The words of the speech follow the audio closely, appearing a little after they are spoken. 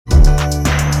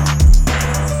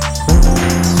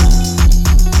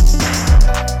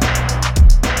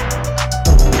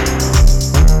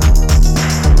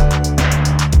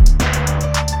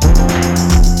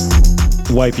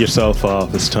Wipe yourself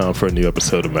off. It's time for a new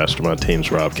episode of Mastermind Team's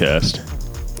Robcast.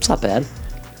 It's not bad.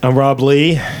 I'm Rob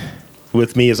Lee.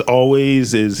 With me, as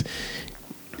always, is...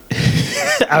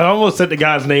 I almost said the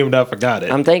guy's name and I forgot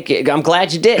it. I'm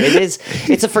glad you did.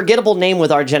 It's a forgettable name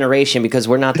with our generation because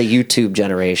we're not the YouTube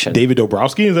generation. David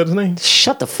Dobrowski, is that his name?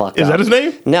 Shut the fuck up. Is that his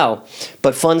name? No,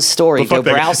 but fun story.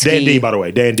 Dobrowski. Dan D, by the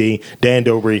way. Dan D. Dan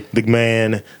Dobry, the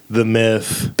man, the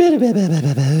myth,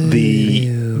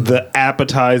 the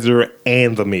appetizer,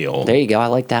 and the meal. There you go. I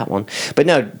like that one. But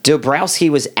no, Dobrowski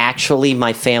was actually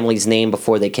my family's name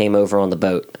before they came over on the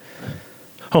boat.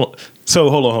 Hold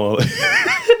on.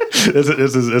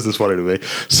 This is funny to me.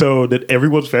 So did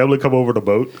everyone's family come over the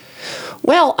boat?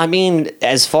 Well, I mean,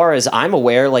 as far as I'm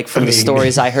aware, like from the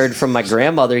stories I heard from my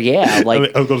grandmother, yeah.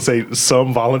 Like I was going to say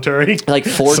some voluntary. Like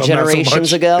four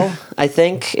generations ago, I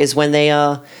think, is when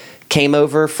they came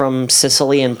over from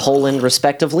Sicily and Poland,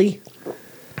 respectively.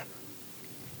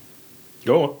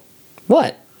 Go on.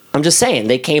 What? I'm just saying,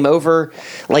 they came over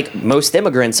like most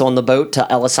immigrants on the boat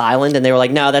to Ellis Island, and they were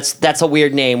like, "No, that's a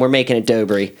weird name. We're making it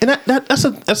Dobry." And that's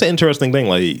an interesting thing.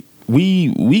 Like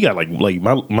we got like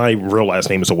my real last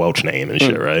name is a Welsh name and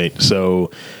shit, right?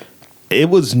 So it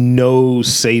was no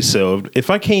say so. If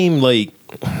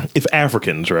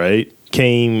Africans, right,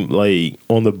 came like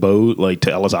on the boat like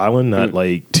to Ellis Island, not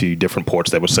like to different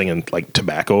ports that were singing like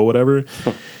tobacco or whatever.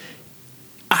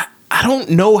 I don't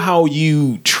know how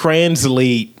you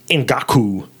translate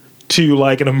Ngaku to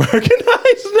like an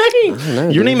Americanized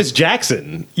name. Your name is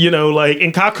Jackson. Like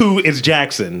Ngaku is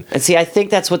Jackson. And see, I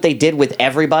think that's what they did with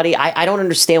everybody. I don't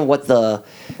understand what the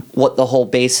whole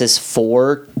basis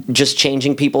for just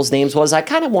changing people's names was. I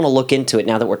kind of want to look into it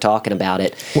now that we're talking about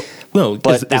it. But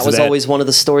that was always one of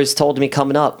the stories told to me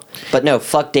coming up. But no,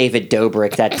 fuck David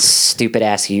Dobrik, that stupid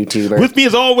ass YouTuber. With me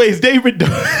as always, David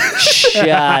Dobrik.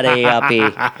 Shut uppy,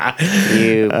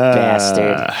 you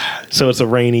bastard. So it's a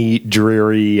rainy,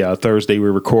 dreary Thursday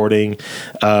we're recording.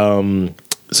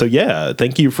 So yeah,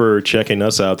 thank you for checking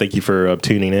us out. Thank you for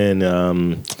tuning in.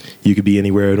 You could be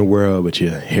anywhere in the world, but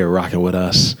you're here rocking with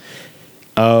us.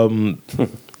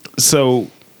 So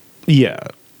yeah,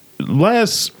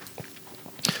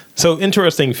 So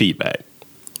interesting feedback.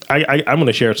 I'm going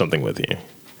to share something with you.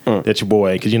 That's your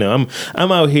boy, because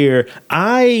I'm out here.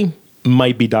 I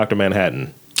might be Dr.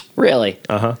 Manhattan. Really?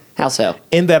 Uh-huh. How so?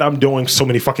 In that I'm doing so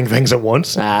many fucking things at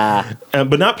once.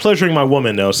 But not pleasuring my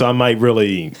woman, though, so I might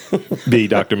really be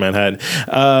Dr. Manhattan.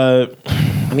 I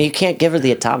mean, you can't give her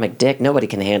the atomic dick. Nobody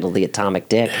can handle the atomic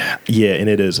dick. Yeah, and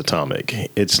it is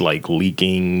atomic. It's like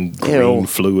leaking green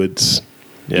fluids.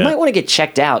 Yeah. You might want to get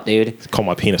checked out, dude. Call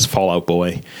my penis Fallout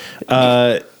Boy.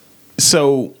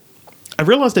 So I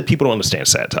realized that people don't understand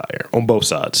satire on both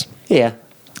sides. Yeah.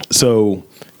 So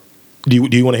do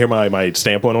you want to hear my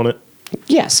standpoint on it?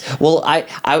 Yes. Well, I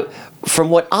from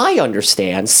what I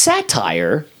understand,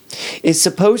 satire is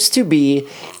supposed to be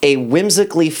a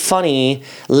whimsically funny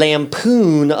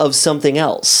lampoon of something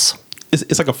else.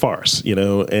 It's like a farce,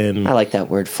 and I like that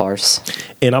word, farce.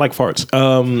 And I like farts.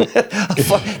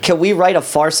 Can we write a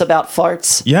farce about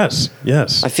farts? Yes.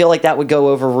 I feel like that would go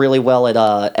over really well at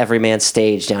Everyman's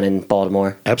Stage down in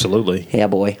Baltimore. Absolutely. Yeah,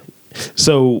 boy.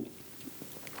 So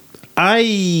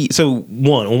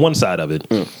on one side of it,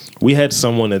 we had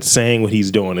someone that's saying what he's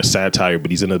doing is satire,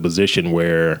 but he's in a position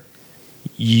where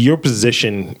your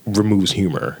position removes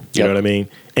humor. You know what I mean?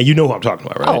 And you know who I'm talking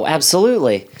about, right? Oh,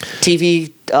 absolutely.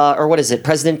 TV, or what is it?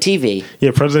 President TV.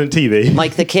 Yeah, President TV.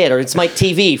 Mike the Kid, or it's Mike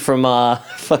TV from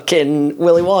fucking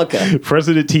Willy Wonka.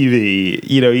 President TV.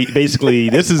 Basically,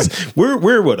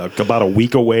 we're about a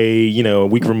week away. A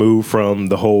week removed from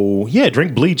the whole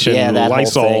drink bleach and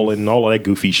Lysol and all of that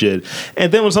goofy shit.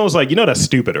 And then when someone's like, that's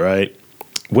stupid, right?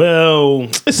 Well,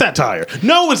 it's satire.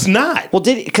 No, it's not. Well,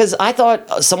 because I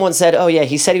thought someone said, oh, yeah,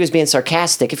 he said he was being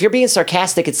sarcastic. If you're being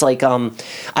sarcastic, it's like, I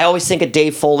always think of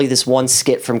Dave Foley, this one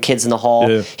skit from Kids in the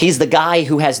Hall. Yeah. He's the guy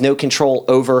who has no control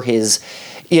over his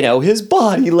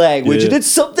body language. Yeah. And it's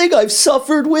something I've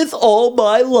suffered with all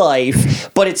my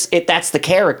life. But that's the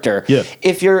character. Yeah.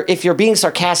 If you're being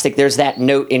sarcastic, there's that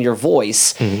note in your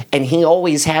voice. Mm-hmm. And he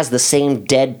always has the same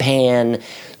deadpan,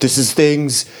 this is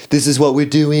things, this is what we're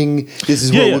doing, this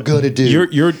is what we're going to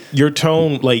do. Your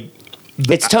tone, like...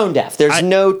 It's tone deaf. There's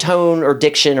no tone or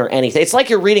diction or anything. It's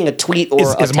like you're reading a tweet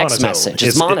or a text monotone. message.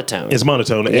 It's monotone. It's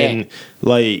monotone. Yeah. And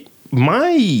like...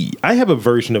 I have a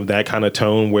version of that kind of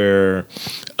tone where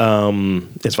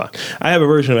it's fine. I have a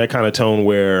version of that kind of tone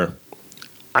where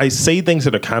I say things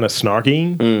that are kind of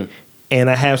snarky and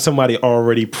I have somebody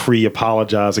already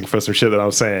pre-apologizing for some shit that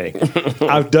I'm saying.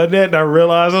 I've done that and I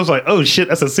realized, I was like, oh shit,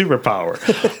 that's a superpower.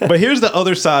 But here's the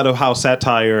other side of how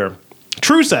satire,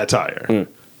 true satire,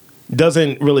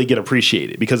 doesn't really get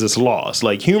appreciated because it's lost.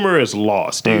 Like, humor is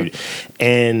lost, dude.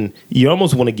 And you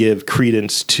almost want to give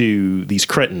credence to these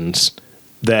cretins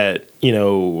that, you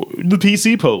know, the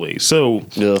PC police. So,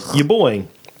 your boy,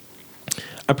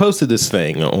 I posted this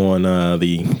thing on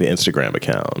the Instagram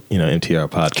account, you know, MTR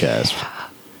Podcast.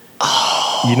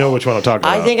 You know which one I'm talking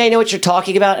about. I think I know what you're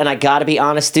talking about, and I gotta be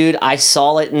honest, dude. I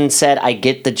saw it and said, I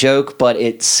get the joke, but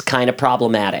it's kind of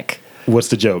problematic. What's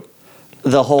the joke?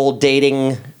 The whole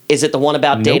dating... Is it the one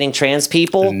about dating trans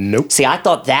people? Nope. See, I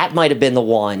thought that might have been the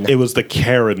one. It was the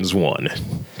Karens one.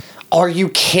 Are you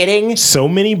kidding? So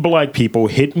many black people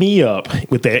hit me up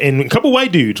with their, and a couple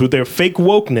white dudes with their fake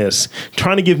wokeness,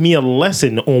 trying to give me a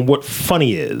lesson on what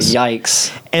funny is.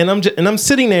 Yikes! And I'm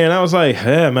sitting there, and I was like,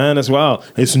 "Yeah, man, that's wild.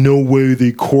 It's no way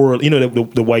they correlate." You know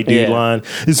the white dude line.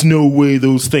 It's no way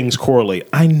those things correlate.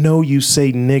 I know you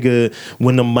say nigga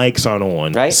when the mics aren't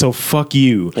on, right? So fuck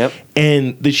you. Yep.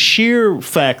 And the sheer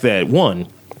fact that one.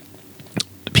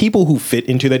 People who fit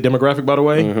into that demographic, by the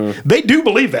way, they do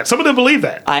believe that. Some of them believe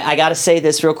that. I got to say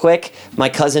this real quick. My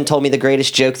cousin told me the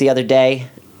greatest joke the other day.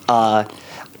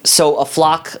 So a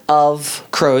flock of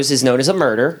crows is known as a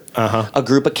murder. A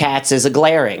group of cats is a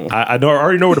glaring. I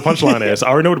already know what the punchline is.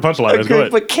 A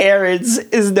group of Karens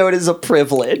is known as a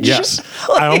privilege. Yes.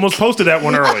 I almost posted that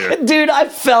one earlier. Dude, I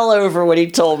fell over when he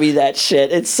told me that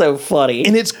shit. It's so funny.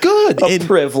 And it's good. A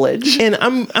privilege. And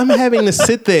I'm having to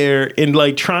sit there and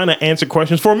like trying to answer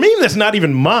questions for a meme that's not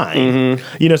even mine.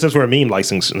 You know, since we're a meme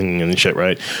licensing and shit,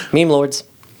 right? Meme lords.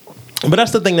 But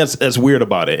that's the thing that's weird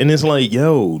about it. And it's like,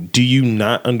 yo, do you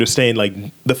not understand? Like,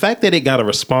 the fact that it got a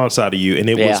response out of you and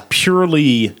it was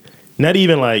purely not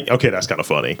even like, okay, that's kind of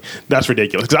funny. That's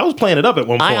ridiculous. Because I was playing it up at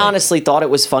one point. I honestly thought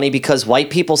it was funny because white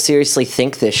people seriously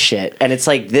think this shit. And it's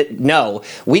like, no,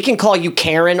 we can call you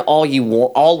Karen all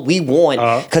we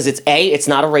want because it's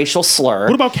not a racial slur.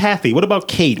 What about Kathy? What about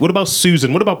Kate? What about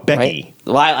Susan? What about Becky? Right?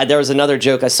 Well, there was another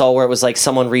joke I saw where it was like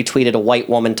someone retweeted a white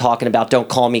woman talking about "Don't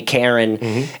call me Karen,"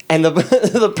 and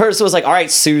the person was like, "All right,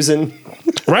 Susan."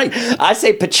 Right. I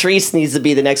say Patrice needs to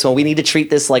be the next one. We need to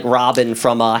treat this like Robin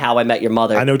from How I Met Your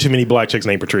Mother. I know too many black chicks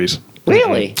named Patrice.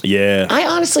 Really? Yeah. I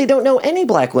honestly don't know any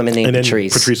black women named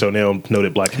Patrice. Patrice O'Neal,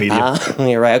 noted black comedian.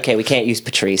 You're right. Okay, we can't use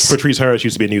Patrice. Patrice Harris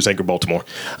used to be a news anchor in Baltimore.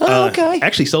 Oh, okay.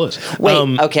 Actually, still is. Wait,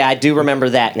 okay, I do remember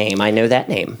that name. I know that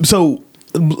name. So,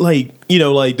 like, you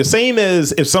know, like the same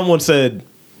as if someone said,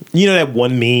 you know, that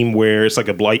one meme where it's like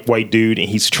a white dude and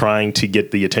he's trying to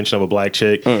get the attention of a black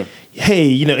chick. Hey,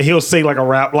 you know, he'll say like a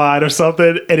rap line or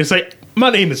something, and it's like, my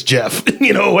name is Jeff,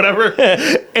 you know, whatever.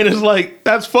 And it's like,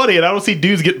 that's funny, and I don't see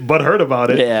dudes get butthurt about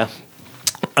it. Yeah.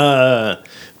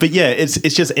 But yeah, it's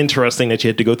just interesting that you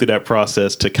had to go through that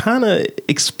process to kind of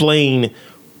explain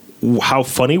how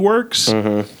funny works.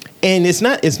 And it's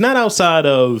not outside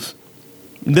of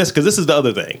this, because this is the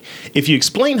other thing. If you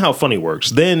explain how funny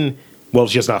works, then, well,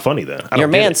 it's just not funny then. You're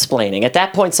mansplaining. At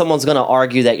that point, someone's going to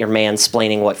argue that you're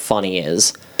mansplaining what funny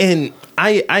is. And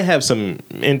I have some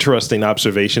interesting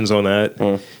observations on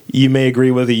that. You may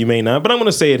agree with it, you may not, but I'm going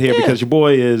to say it here because your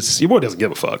boy doesn't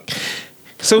give a fuck.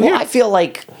 So I feel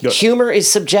like humor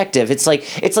is subjective. It's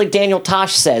like Daniel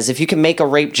Tosh says, if you can make a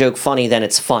rape joke funny, then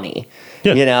it's funny.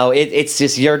 Yeah. You know, it's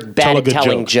just you're bad at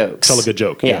telling jokes. Tell a good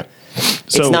joke. Yeah.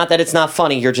 So, it's not that it's not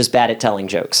funny. You're just bad at telling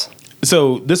jokes.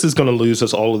 So this is going to lose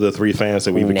us all of the 3 fans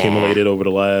that we've accumulated over the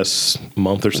last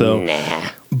month or so.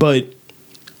 But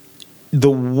the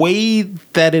way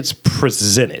that it's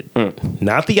presented,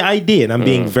 not the idea, and I'm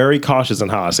being very cautious on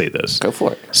how I say this. Go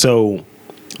for it. So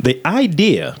the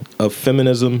idea of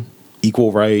feminism,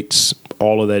 equal rights,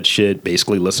 all of that shit,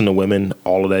 basically listen to women,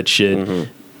 all of that shit,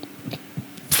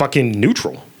 fucking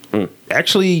neutral.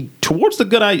 Actually, towards the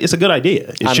good, it's a good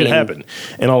idea. It should happen,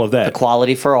 and all of that.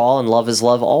 Equality for all, and love is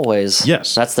love always.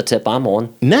 Yes, that's the tip I'm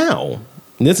on.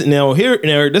 This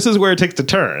is where it takes the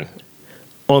turn.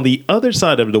 On the other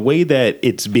side of the way that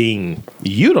it's being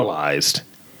utilized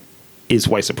is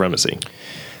white supremacy,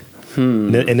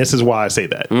 and this is why I say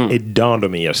that. It dawned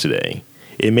on me yesterday.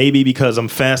 It may be because I'm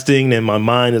fasting and my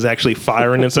mind is actually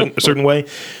firing in a certain way,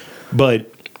 but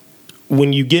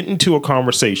when you get into a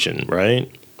conversation,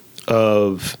 right?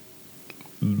 Of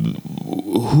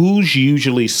who's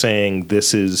usually saying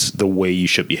this is the way you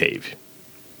should behave?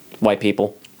 White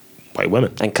people. White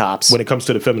women. And cops. When it comes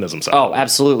to the feminism side. Oh,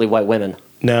 absolutely, white women.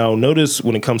 Now, notice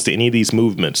when it comes to any of these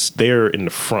movements, they're in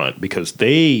the front because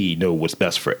they know what's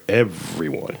best for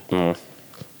everyone.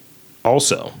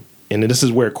 Also, and this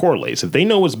is where it correlates, if they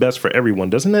know what's best for everyone,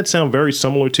 doesn't that sound very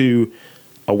similar to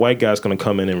a white guy's going to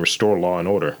come in and restore law and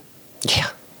order? Yeah.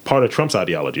 Part of Trump's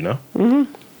ideology, no?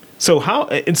 So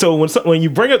when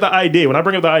you bring up the idea, when I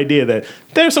bring up the idea that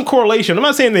there's some correlation, I'm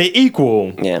not saying they're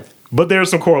equal. Yeah. but there's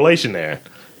some correlation there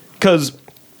because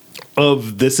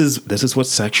of this is what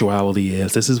sexuality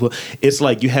is. This is what it's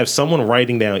like. You have someone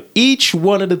writing down each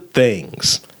one of the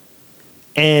things,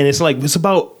 and it's like it's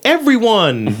about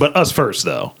everyone but us first,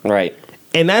 though. Right.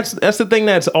 And that's the thing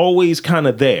that's always kind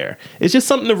of there. It's just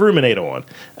something to ruminate on.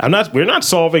 We're not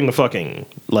solving the fucking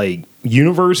like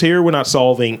universe here. We're not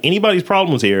solving anybody's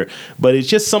problems here, but it's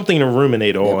just something to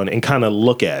ruminate on and kind of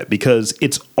look at because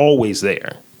it's always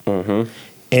there. Mm-hmm.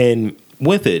 And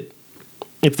with it,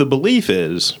 if the belief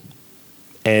is,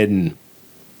 and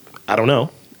I don't know,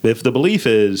 if the belief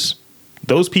is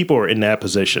those people are in that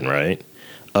position, right?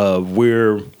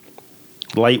 We're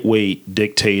lightweight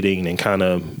dictating and kind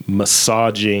of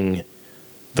massaging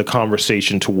the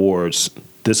conversation towards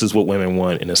this is what women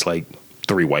want, and it's like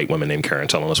 3 white women named Karen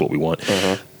telling us what we want.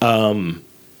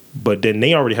 But then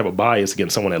they already have a bias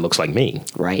against someone that looks like me,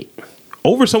 right,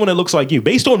 over someone that looks like you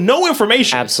based on no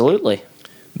information. Absolutely.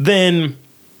 Then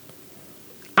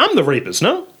I'm the rapist.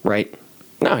 No, right.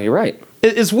 No, you're right.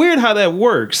 It's weird how that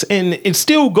works, and it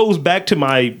still goes back to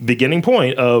my beginning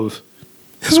point of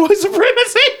this white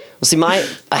supremacy. Well, see,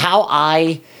 how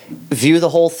I view the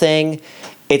whole thing,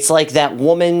 it's like that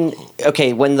woman.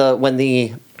 Okay, when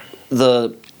the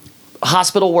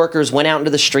hospital workers went out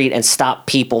into the street and stopped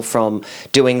people from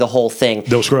doing the whole thing.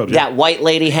 Those scrubs. That white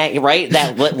lady white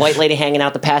lady hanging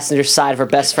out the passenger side of her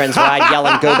best friend's ride,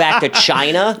 yelling, "Go back to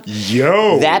China!"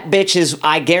 Yo, that bitch is.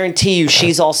 I guarantee you,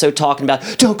 she's also talking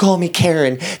about. Don't call me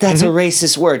Karen. That's a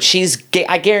racist word.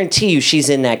 I guarantee you, she's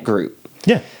in that group.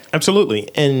 Yeah, absolutely,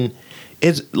 and.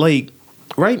 It's like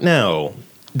right now,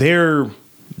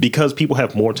 because people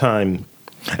have more time.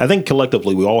 I think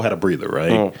collectively we all had a breather,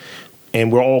 right?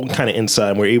 And we're all kind of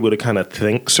inside and we're able to kind of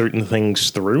think certain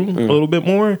things through a little bit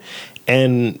more.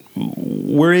 And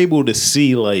we're able to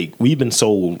see, like, we've been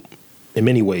sold in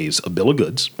many ways a bill of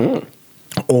goods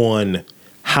on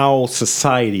how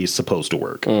society is supposed to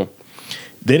work.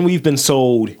 Then we've been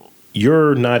sold,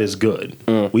 you're not as good.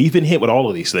 We've been hit with all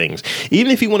of these things.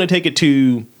 Even if you want to take it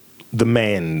to the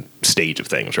man stage of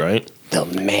things, right? The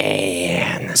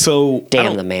man. So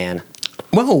damn the man.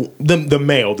 Well, the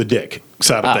male, the dick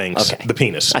side of things, okay. The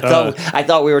penis. I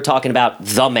thought we were talking about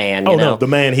the man. You know? No, the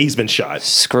man. He's been shot.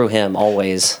 Screw him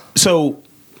always. So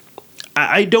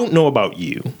I don't know about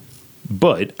you,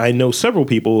 but I know several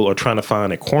people are trying to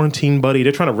find a quarantine buddy.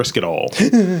 They're trying to risk it all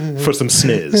for some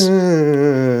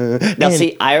sniz. Now,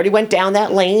 see, I already went down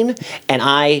that lane, and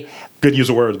I. Good use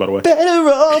of words, by the way. Better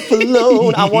off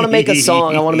alone. I want to make a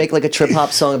song. I want to make like a trip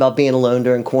hop song about being alone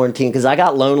during quarantine because I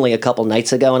got lonely a couple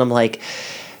nights ago, and I'm like,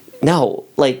 no,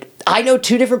 like I know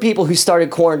 2 different people who started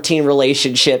quarantine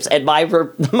relationships, and my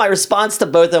response to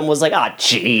both of them was like, ah,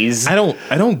 jeez. I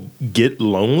don't get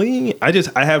lonely. I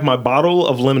have my bottle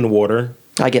of lemon water.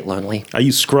 I get lonely. I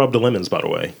use scrubbed lemons, by the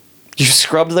way. You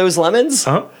scrubbed those lemons?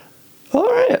 Uh-huh. All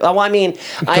right. Well, I mean,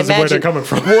 I imagine where they're coming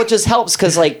from. Well, it just helps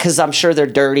because I'm sure they're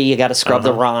dirty. You got to scrub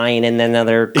the rind, and then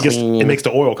they're clean. It makes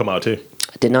the oil come out too.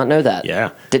 I did not know that.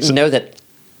 Yeah. Didn't know that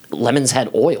lemons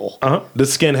had oil. The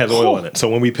skin has oil in it, so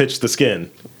when we pitch the skin,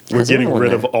 we're getting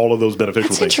rid of all of those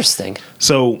beneficial things. Interesting.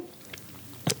 So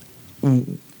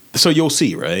you'll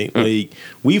see, right? Like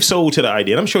we've sold to the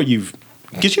idea, and I'm sure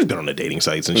because you've been on the dating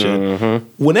sites and shit.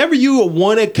 Whenever you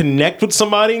want to connect with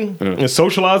somebody and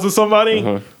socialize with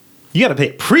somebody. You got to pay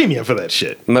a premium for that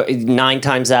shit. 9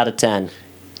 times out of 10.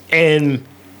 And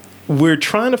we're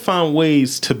trying to find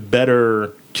ways to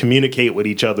better communicate with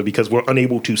each other because we're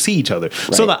unable to see each other.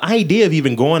 Right. So the idea of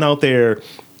even going out there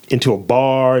into a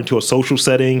bar, into a social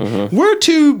setting, we're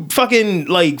too fucking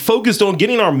like focused on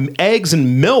getting our eggs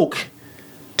and milk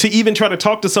to even try to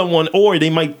talk to someone, or they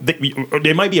might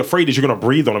be afraid that you're going to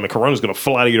breathe on them and corona's going to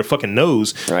fall out of your fucking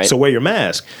nose. Right. So wear your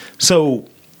mask. So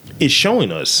it's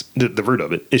showing us, the root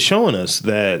of it, is showing us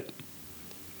that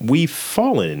we've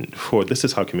fallen for this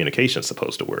is how communication is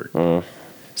supposed to work.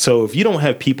 So if you don't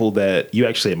have people that you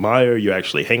actually admire, you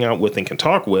actually hang out with and can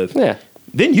talk with,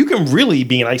 then you can really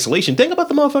be in isolation. Think about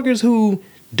the motherfuckers who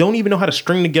don't even know how to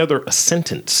string together a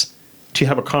sentence to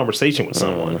have a conversation with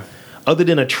someone other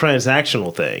than a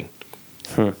transactional thing.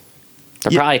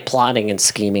 They're probably plotting and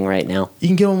scheming right now. You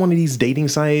can get on one of these dating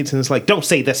sites and it's like, don't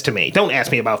say this to me. Don't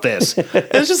ask me about this. And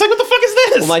it's just like, what the fuck is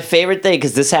this? Well, my favorite thing,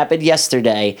 because this happened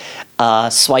yesterday,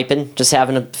 swiping, just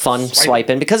having a fun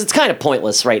swiping, because it's kind of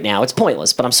pointless right now. It's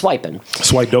pointless, but I'm swiping.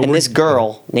 Swiped over. And this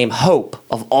girl named Hope,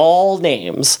 of all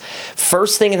names,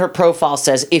 first thing in her profile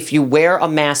says, if you wear a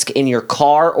mask in your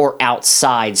car or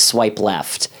outside, swipe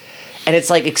left. And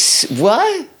it's like,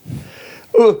 what?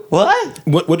 What?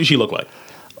 What does she look like?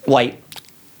 White.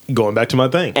 Going back to my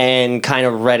thing. And kind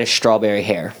of reddish strawberry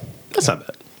hair. That's not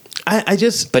bad. I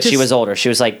just. But she was older. She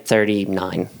was like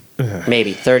 39,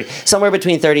 maybe 30, somewhere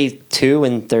between 32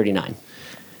 and 39.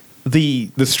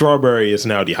 The strawberry is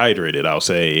now dehydrated, I'll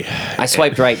say. I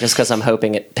swiped right just because I'm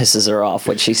hoping it pisses her off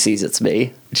when she sees it's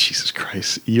me. Jesus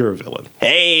Christ, you're a villain.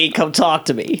 Hey, come talk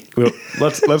to me. Well,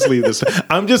 let's leave this.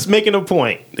 I'm just making a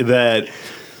point that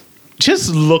just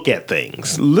look at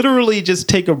things. Literally, just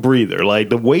take a breather. Like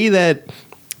the way that.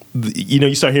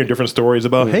 You start hearing different stories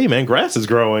about, hey, man, grass is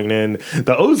growing and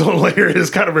the ozone layer is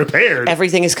kind of repaired.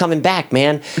 Everything is coming back,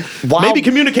 man. Maybe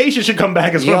communication should come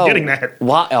back is what I'm getting at.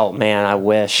 Oh, man, I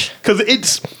wish. Because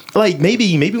it's like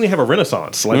maybe we have a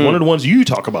renaissance, like one of the ones you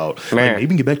talk about. Like, maybe we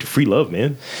can get back to free love,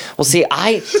 man. Well, see,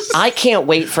 I can't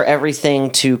wait for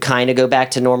everything to kind of go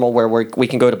back to normal where we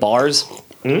can go to bars.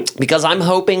 Because I'm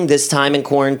hoping this time in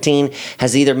quarantine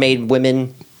has either made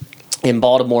women in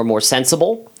Baltimore more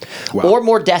sensible or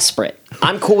more desperate.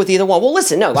 I'm cool with either one. Well,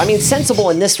 listen, no, I mean sensible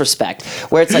in this respect,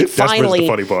 where it's like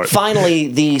finally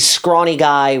the scrawny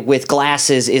guy with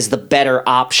glasses is the better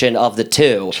option of the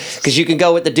two. Because you can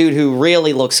go with the dude who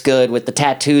really looks good with the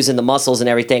tattoos and the muscles and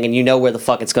everything, and you know where the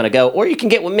fuck it's going to go. Or you can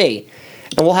get with me,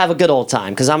 and we'll have a good old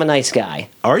time, because I'm a nice guy.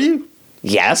 Are you?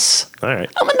 Yes. All right.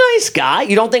 I'm a nice guy.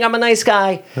 You don't think I'm a nice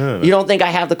guy? You don't think I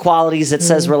have the qualities that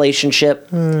says relationship?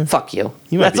 Fuck you.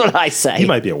 That's what I say. You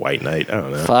might be a white knight. I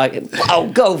don't know. Fuck. Oh,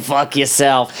 go fuck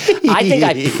yourself. I think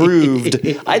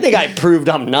I proved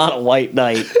I'm not a white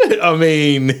knight. I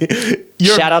mean,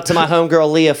 shout out to my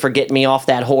homegirl Leah for getting me off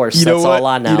that horse. That's all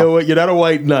I know. You know what? You're not a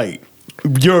white knight.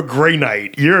 You're a gray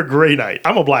knight. You're a gray knight.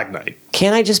 I'm a black knight.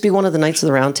 Can't I just be one of the Knights of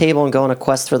the Round Table and go on a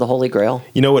quest for the Holy Grail?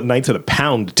 You know what? Knights of the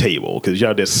Pound Table, because you're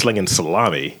out there slinging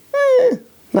salami.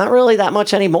 Not really that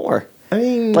much anymore. I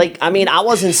mean, I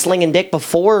wasn't slinging dick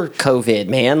before COVID,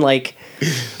 man. Like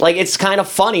it's kind of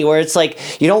funny where it's like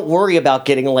you don't worry about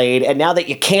getting laid, and now that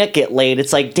you can't get laid,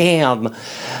 it's like, damn.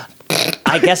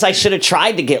 I guess I should have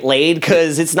tried to get laid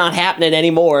because it's not happening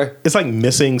anymore. It's like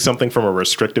missing something from a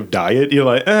restrictive diet. You're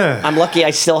like, I'm lucky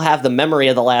I still have the memory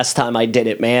of the last time I did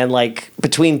it, man. Like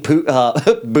between booze,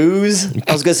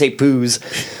 I was going to say poos,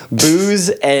 booze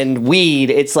and weed.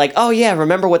 It's like, oh yeah,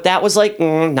 remember what that was like?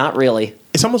 Not really.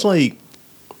 It's almost like,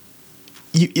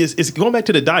 it's going back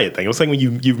to the diet thing. It's like when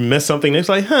you miss something, it's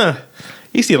like,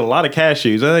 you see a lot of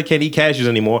cashews. I can't eat cashews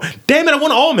anymore. Damn it, I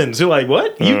want almonds. You're like,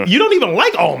 what? You don't even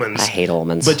like almonds. I hate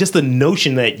almonds. But just the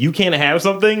notion that you can't have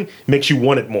something makes you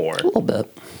want it more. A little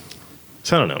bit.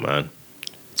 So I don't know, man.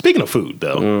 Speaking of food,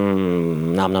 though.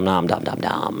 Nom nom nom dum dum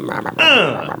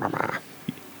dum.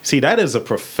 See, that is a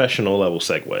professional level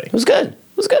segue. It was good.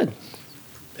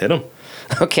 Hit him.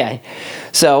 Okay.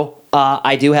 So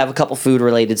I do have a couple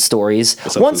food-related stories.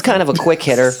 One's kind of a quick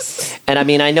hitter, and I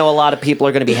mean, I know a lot of people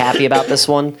are going to be happy about this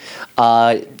one.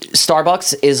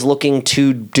 Starbucks is looking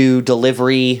to do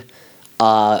delivery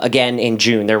again in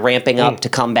June. They're ramping up to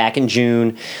come back in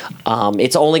June.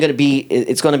 It's going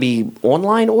to be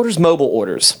online orders, mobile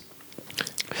orders.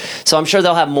 So I'm sure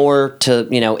they'll have more to,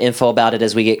 info about it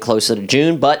as we get closer to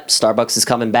June, but Starbucks is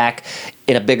coming back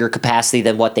in a bigger capacity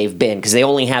than what they've been because they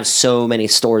only have so many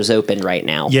stores open right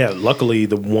now. Yeah, luckily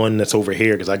the one that's over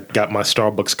here because I got my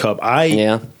Starbucks cup.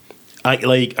 I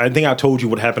think I told you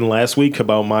what happened last week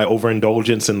about my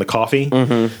overindulgence in the coffee.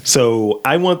 Mm-hmm. So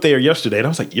I went there yesterday and I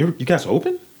was like, you guys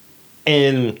open?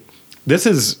 And this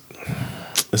is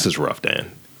rough, Dan.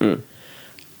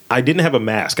 I didn't have a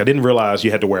mask. I didn't realize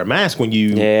you had to wear a mask when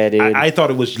you... Yeah, dude. I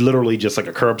thought it was literally just like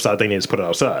a curbside thing. They just put it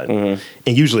outside. Mm-hmm.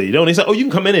 And usually you don't. They said, you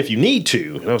can come in if you need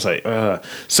to. And I was like,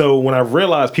 So when I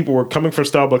realized people were coming from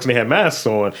Starbucks and they had masks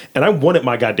on, and I wanted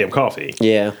my goddamn coffee.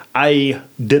 Yeah. I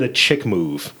did a chick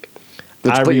move.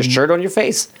 Did you put your shirt on your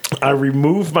face? I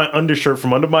removed my undershirt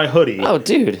from under my hoodie. Oh,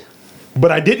 dude. But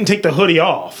I didn't take the hoodie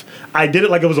off. I did it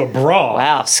like it was a bra.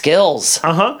 Wow, skills.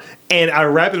 And I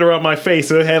wrapped it around my face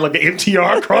so it had like an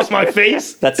MTR across my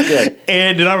face. That's good.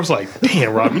 And then I was like,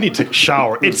 damn, Rob, you need to take a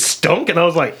shower. It stunk. And I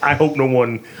was like, I hope no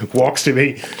one walks to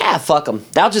me. Fuck them.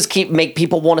 That'll just make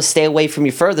people want to stay away from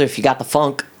you further if you got the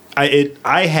funk. I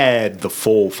had the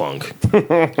full funk.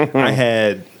 I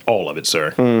had all of it,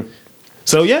 sir.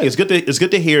 So yeah, it's good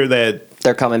to hear that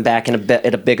they're coming back in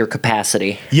a bigger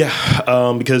capacity.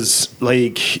 Yeah, because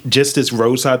like just this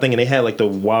roadside thing, and they had like the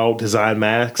wild design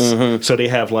masks. Mm-hmm. So they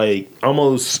have like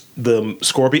almost the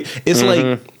Scorpion. It's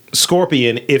like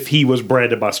Scorpion if he was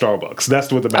branded by Starbucks.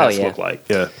 That's what the masks look like.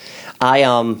 Yeah.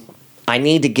 I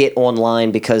need to get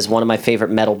online because one of my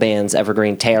favorite metal bands,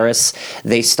 Evergreen Terrace,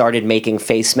 they started making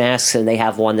face masks, and they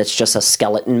have one that's just a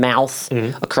skeleton mouth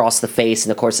across the face,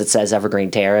 and of course it says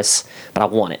Evergreen Terrace, but I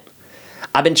want it.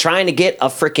 I've been trying to get a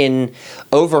freaking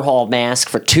overhaul mask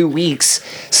for 2 weeks.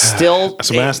 Still,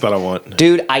 That's a mask that I want.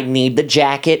 dude, I need the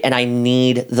jacket and I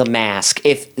need the mask.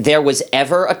 If there was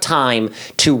ever a time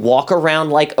to walk around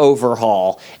like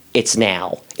Overhaul, it's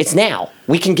now. It's now.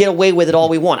 We can get away with it all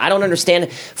we want. I don't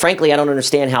understand. Frankly, I don't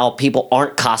understand how people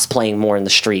aren't cosplaying more in the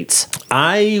streets.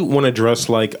 I want to dress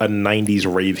like a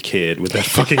 90s rave kid with that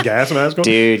fucking gas mask on.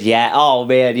 Dude, yeah. Oh,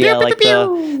 man. Yeah, like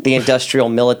the industrial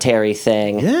military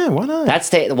thing. Yeah, why not? That's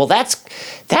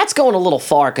going a little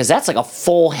far because that's like a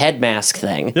full head mask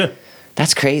thing. Yeah.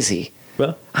 That's crazy.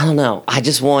 Well, I don't know. I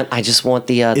just want the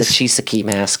Chisaki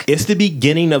mask. it's the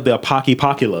beginning of the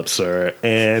apocalypse, sir,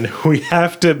 and we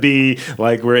have to be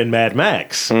like we're in Mad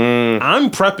Max. I'm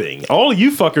prepping. All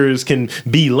you fuckers can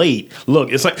be late.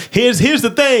 Look, it's like here's the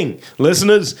thing,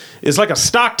 listeners. It's like a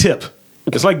stock tip.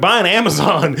 It's like buying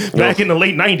Amazon back in the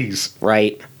late 90s.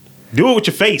 Right. Do it with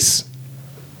your face.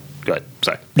 Go ahead.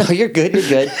 Sorry. No, you're good. You're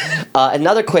good.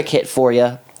 Another quick hit for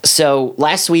you. So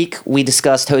last week we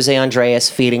discussed Jose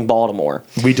Andres feeding Baltimore.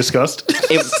 We discussed.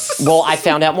 Well, I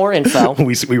found out more info.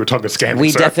 we were talking scamming. We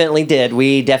sir. definitely did.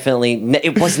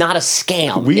 It was not a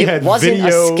scam. We it had wasn't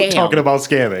video a scam. talking about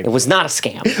scamming. It was not a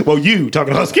scam. Well, you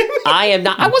talking about scamming? I am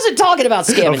not. I wasn't talking about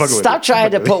scamming. fucking with Stop you. trying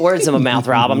to put words in my mouth,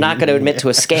 Rob. I'm not going to admit to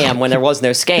a scam when there was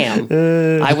no scam.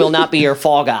 I will not be your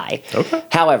fall guy. Okay.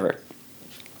 However,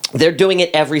 they're doing it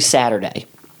every Saturday.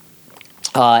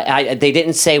 They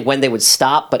didn't say when they would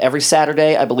stop, but every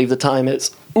Saturday, I believe the time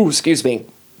is,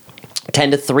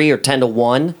 10 to 3 or 10 to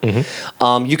 1.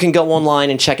 Mm-hmm. You can go online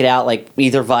and check it out, like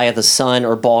either via the Sun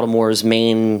or Baltimore's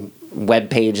main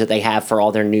webpage that they have for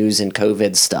all their news and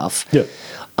COVID stuff. Yeah.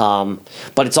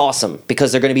 But it's awesome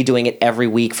because they're going to be doing it every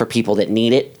week for people that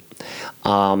need it.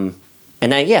 And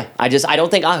then, I don't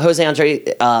think Jose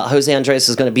Andres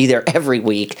is going to be there every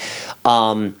week.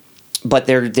 But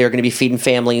they're going to be feeding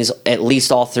families at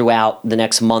least all throughout the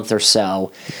next month or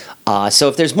so. So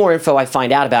if there's more info I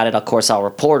find out about it, of course I'll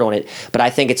report on it. But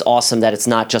I think it's awesome that it's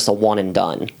not just a one and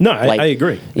done. No, I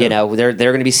agree. You know, they're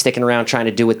going to be sticking around trying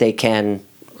to do what they can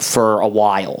for a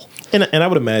while. And I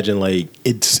would imagine like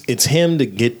it's him to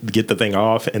get the thing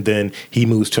off, and then he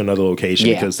moves to another location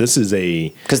because this is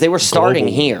because they were starting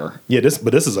here. Yeah,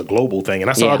 this is a global thing, and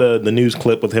I saw Yeah. the news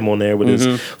clip with him on there with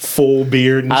his full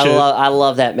beard and shit. I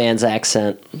love that man's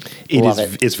accent. Love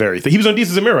it. It's very. He was on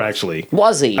Desus and Mero actually.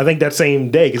 Was he? I think that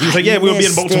same day because he was like, "Yeah, we're gonna be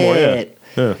in missed Baltimore." it.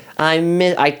 Yeah.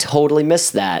 I totally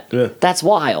missed that. Yeah. That's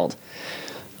wild.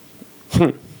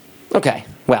 Okay.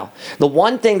 Well, the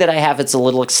one thing that I have that's a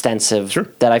little extensive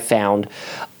that I found,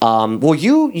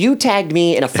 you tagged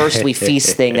me in a First We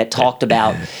Feast thing that talked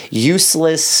about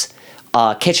useless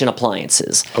kitchen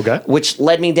appliances. Okay. Which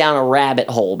led me down a rabbit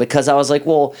hole because I was like,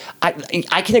 well, I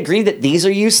can agree that these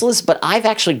are useless, but I've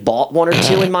actually bought one or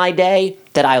two in my day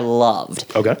that I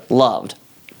loved. Okay. Loved.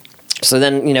 So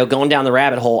then, going down the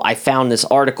rabbit hole, I found this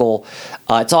article.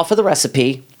 It's off of the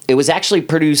recipe. It was actually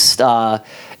produced,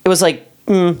 it was like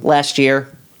last year.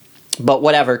 But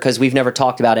whatever, because we've never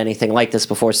talked about anything like this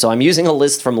before. So I'm using a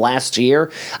list from last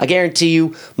year. I guarantee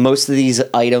you most of these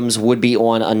items would be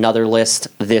on another list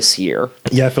this year.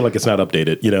 Yeah, I feel like it's not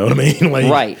updated. You know what I mean? Like,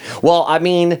 Right. Well, I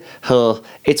mean,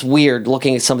 it's weird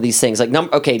looking at some of these things. Like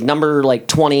number like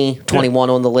 20, 21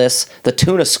 on the list, the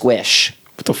tuna squish.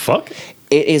 What the fuck?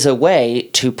 It is a way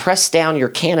to press down your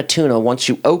can of tuna once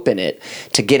you open it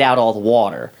to get out all the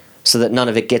water so that none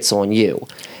of it gets on you.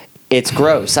 It's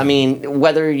gross. I mean,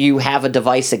 whether you have a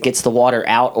device that gets the water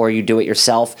out or you do it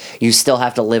yourself, you still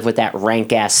have to live with that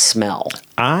rank-ass smell.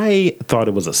 I thought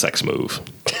it was a sex move.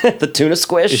 The tuna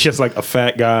squish? It's just like a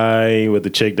fat guy with a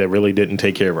chick that really didn't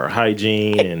take care of her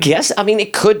hygiene. And Yes, I mean,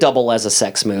 it could double as a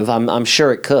sex move. I'm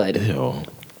sure it could. Ew.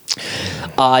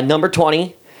 Number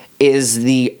 20 is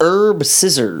the herb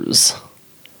scissors.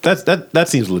 That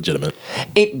seems legitimate.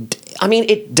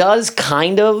 It does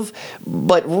kind of,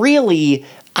 but really,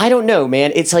 I don't know,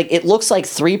 man. It's like it looks like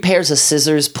 3 pairs of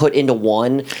scissors put into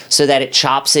one so that it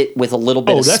chops it with a little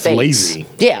bit of space. Oh, that's lazy.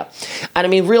 Yeah. And I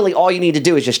mean, really, all you need to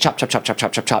do is just chop, chop, chop, chop,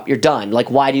 chop, chop, chop. You're done.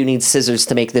 Like, why do you need scissors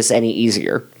to make this any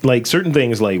easier? Like certain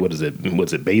things, like what is it?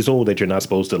 What's it? Basil that you're not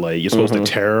supposed to you're supposed to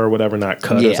tear or whatever, not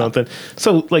cut or something.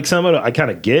 So like some of it I kind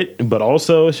of get, but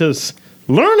also it's just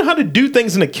learn how to do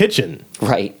things in the kitchen.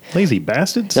 Right. Lazy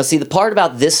bastards. Now, see, the part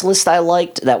about this list I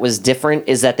liked that was different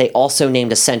is that they also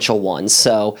named essential ones.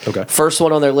 So, first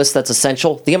one on their list that's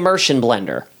essential, the immersion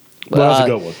blender. Well, that's a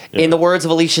good one. Yeah. In the words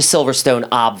of Alicia Silverstone,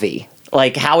 obvi.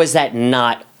 Like, how is that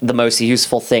not the most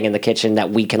useful thing in the kitchen that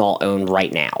we can all own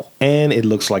right now? And it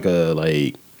looks like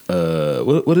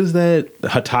what is that?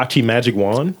 Hitachi magic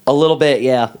wand? A little bit,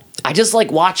 yeah. I just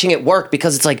like watching it work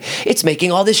because it's like it's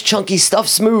making all this chunky stuff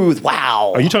smooth.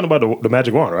 Wow. Are you talking about the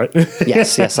magic wand, right?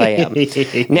 Yes, I am.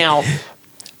 Now,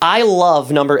 I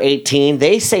love number 18.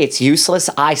 They say it's useless.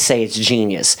 I say it's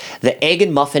genius. The egg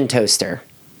and muffin toaster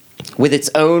with its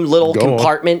own little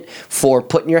compartment for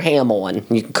putting your ham on.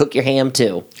 You can cook your ham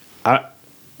too.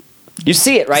 You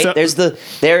see it, right?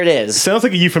 There it is. Sounds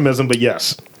like a euphemism, but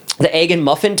yes. The egg and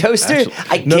muffin toaster? Actually,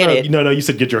 I get it. No, you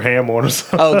said get your ham on or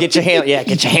something. Oh, get your ham. Yeah,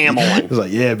 get your ham on. It's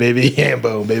like, yeah, baby, ham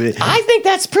bone, baby. I think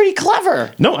that's pretty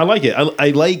clever. No, I like it. I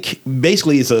like,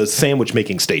 basically, it's a sandwich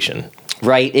making station.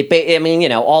 Right. I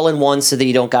mean, all in one so that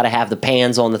you don't got to have the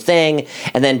pans on the thing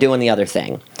and then doing the other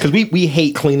thing. Because we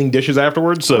hate cleaning dishes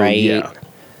afterwards, so right. Yeah.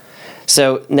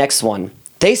 So, next one.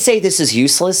 They say this is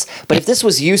useless, but if this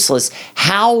was useless,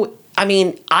 how... I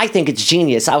mean, I think it's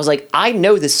genius. I was like, I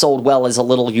know this sold well as a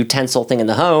little utensil thing in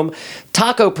the home.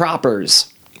 Taco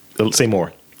proppers. Say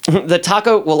more. The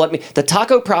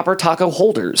taco proper taco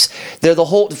holders. They're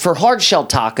for hard shell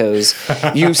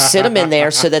tacos. You sit them in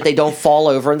there so that they don't fall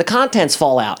over and the contents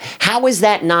fall out. How is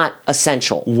that not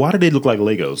essential? Why do they look like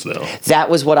Legos though? That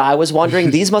was what I was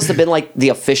wondering. These must have been like the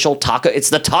official taco. It's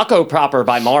the taco proper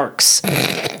by Marx.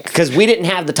 Because we didn't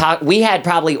have the taco. We had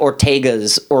probably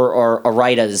Ortega's or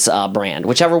Arita's brand,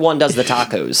 whichever one does the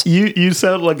tacos. You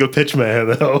sound like a pitch man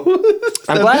though.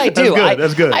 I'm glad I do.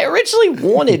 That's good. I originally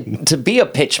wanted to be a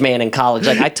pitch man in college.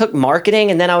 Like I took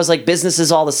marketing, and then I was like, business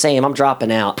is all the same. I'm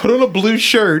dropping out. Put on a blue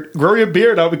shirt, grow your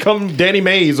beard out, become Danny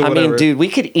Mays or whatever. I mean, dude, we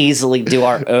could easily do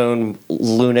our own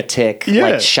lunatic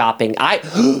like shopping.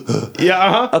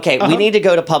 Okay, we need to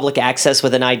go to public access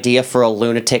with an idea for a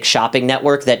lunatic shopping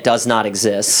network that does not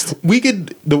exist. We could.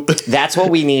 That's what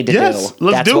we need to do.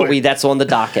 Let's do it. That's on the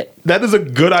docket. That is a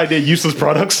good idea. Useless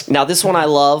products. Now, this one I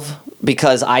love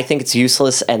because I think it's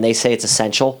useless, and they say it's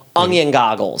essential. Onion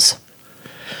goggles.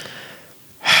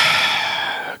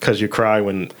 Because you cry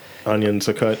when onions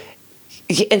are cut.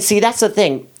 And see, that's the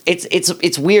thing.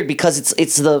 It's weird because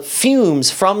it's the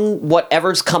fumes from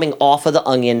whatever's coming off of the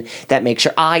onion that makes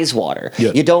your eyes water.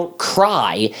 Yeah. You don't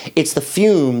cry. It's the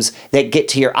fumes that get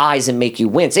to your eyes and make you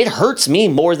wince. It hurts me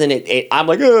more than I'm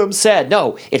like, oh, I'm sad.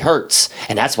 No, it hurts.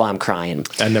 And that's why I'm crying.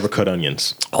 I never cut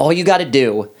onions. All you got to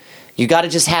do, you got to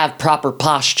just have proper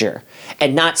posture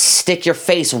and not stick your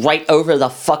face right over the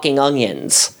fucking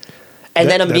onions. And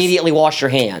then immediately wash your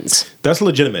hands. That's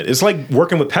legitimate. It's like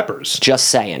working with peppers. Just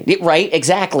saying. Right,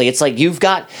 exactly. It's like you've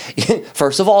got,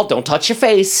 first of all, don't touch your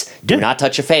face. Do not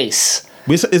touch your face.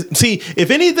 See,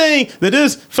 if anything that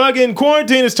this fucking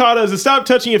quarantine has taught us is stop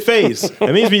touching your face.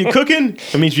 That means when you're cooking,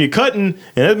 it means when you're cutting,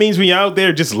 and that means when you're out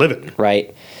there just living.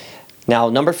 Right. Now,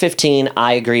 number 15,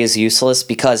 I agree is useless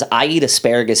because I eat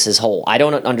asparagus as whole. I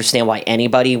don't understand why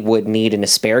anybody would need an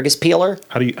asparagus peeler.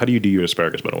 How do you do your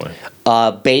asparagus, by the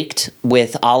way? Baked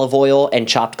with olive oil and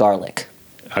chopped garlic.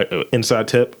 Inside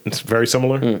tip, it's very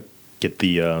similar. Get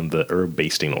the herb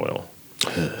basting oil.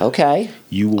 Okay.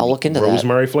 I'll look into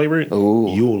rosemary flavored.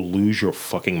 Ooh. You'll lose your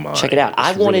fucking mind. Check it out.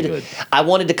 I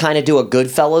wanted to kind of do a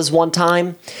Goodfellas one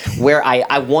time where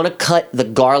I want to cut the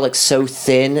garlic so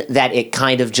thin that it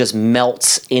kind of just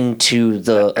melts into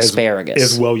the asparagus.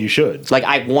 As well you should. Like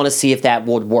I want to see if that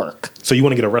would work. So you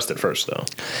want to get arrested first though.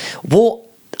 Well,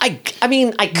 I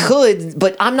mean, I could,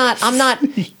 but I'm not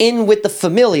in with the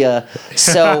familia,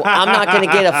 so I'm not going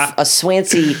to get a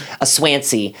swanky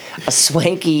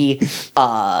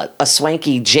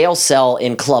jail cell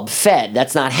in Club Fed.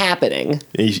 That's not happening.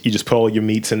 You just put all your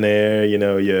meats in there,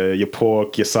 your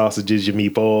pork, your sausages, your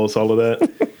meatballs, all of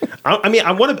that.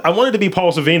 I wanted to be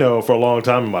Paul Sorvino for a long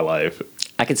time in my life.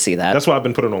 I could see that. That's why I've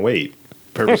been putting on weight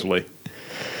purposely.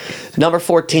 Number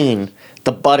 14,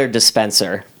 the butter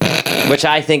dispenser. Which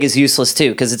I think is useless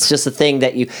too, because it's just a thing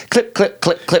that you clip, clip,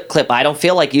 clip, clip, clip. I don't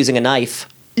feel like using a knife.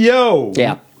 Yo.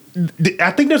 Yeah.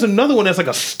 I think there's another one that's like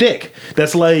a stick.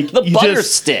 That's like the butter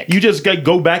stick. You just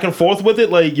go back and forth with it,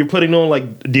 like you're putting on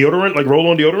like deodorant, like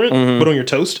roll-on deodorant, put on your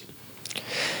toast.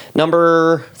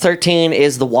 Number 13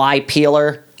 is the Y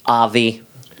peeler, Avi.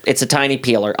 It's a tiny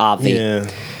peeler, Avi. Yeah.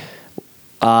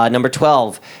 Number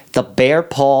 12, the bear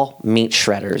paw meat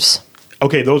shredders.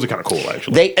 Okay, those are kind of cool,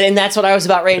 actually. And that's what I was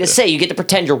about ready to say. You get to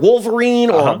pretend you're Wolverine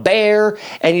or a bear,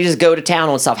 and you just go to town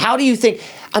on stuff. How do you think?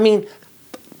 I mean,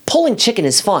 pulling chicken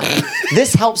is fun.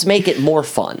 This helps make it more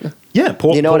fun. Yeah,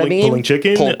 you know what I mean? Pulling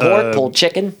chicken, pull pork, pull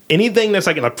chicken. Anything that's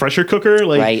like in a pressure cooker,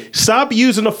 like stop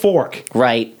using a fork.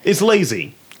 Right. It's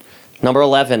lazy. Number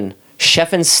 11,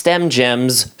 Chef and Stem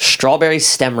Gems strawberry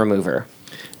stem remover.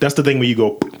 That's the thing where you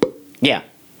go. Yeah.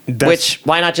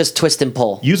 Why not just twist and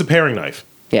pull? Use a paring knife.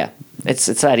 Yeah. It's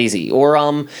that easy. Or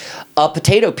a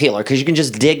potato peeler, because you can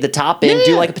just dig the top in,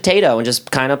 do like a potato, and just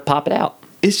kind of pop it out.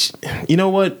 it's, you know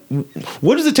what?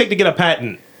 What does it take to get a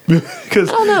patent? Because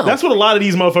I don't know. that's what a lot of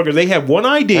these motherfuckers, they have one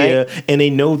idea Right. and they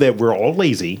know that we're all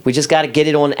lazy. We just got to get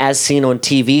it on As Seen on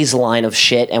TV's line of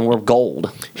shit, and we're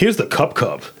gold. Here's the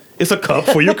cup. It's a cup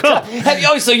for your cup.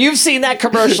 So you've seen that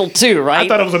commercial too, right? I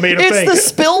thought it was a made-up thing.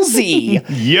 It's the Spillsy.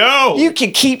 Yo! You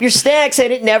can keep your snacks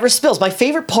and it never spills. My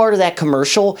favorite part of that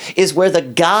commercial is where the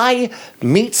guy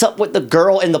meets up with the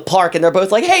girl in the park and they're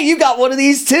both like, hey, you got one of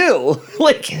these too.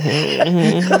 Like,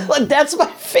 that's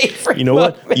my favorite. You know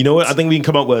what? I think we can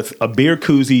come up with a beer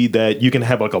koozie that you can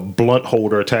have like a blunt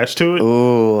holder attached to it.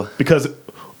 Ooh. Because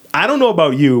I don't know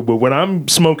about you, but when I'm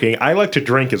smoking, I like to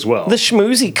drink as well. The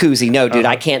schmoozy koozie. No, dude,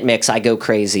 I can't mix. I go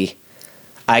crazy.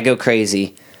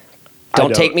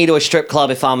 Don't take me to a strip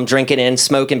club if I'm drinking and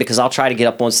smoking, because I'll try to get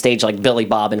up on stage like Billy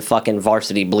Bob and fucking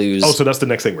Varsity Blues. Oh, so that's the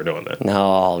next thing we're doing then.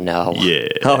 No. Yeah.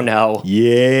 Oh, no.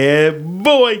 Yeah,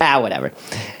 boy. Whatever.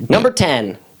 Number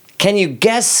 10. Can you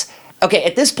guess? Okay,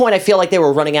 at this point, I feel like they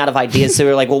were running out of ideas, so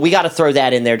we were like, well, we got to throw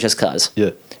that in there just because.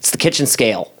 Yeah. It's the kitchen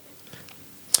scale.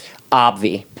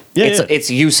 Obvi. Yeah, It's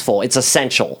useful. It's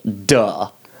essential. Duh.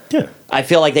 Yeah. I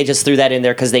feel like they just threw that in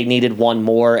there because they needed one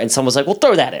more, and someone was like, well,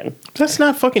 throw that in. That's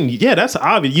not fucking, yeah, that's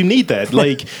obvious. You need that.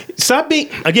 Like, stop being,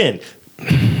 again,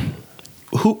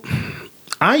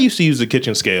 I used to use the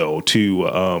kitchen scale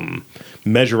to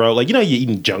measure out, like, you know, you're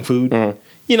eating junk food. Mm-hmm.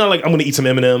 You know, like, I'm going to eat some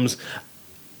M&Ms.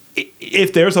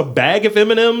 If there's a bag of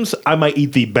M&Ms, I might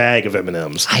eat the bag of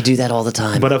M&Ms. I do that all the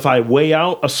time. But if I weigh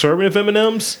out a serving of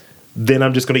M&Ms, then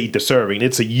I'm just going to eat the serving.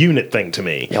 It's a unit thing to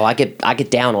me. I get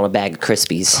down on a bag of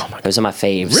Crispies. Those are my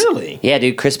faves. Really? Yeah,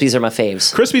 dude. Crispies are my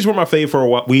faves. Crispies were my fave for a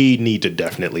while. We need to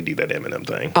definitely do that M&M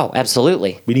thing. Oh,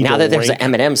 absolutely. We need now to that there's an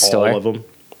rank M&M store. all of them.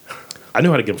 I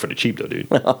know how to get them for the cheap though, dude.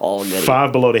 Oh, goody.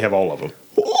 Five Below, they have all of them.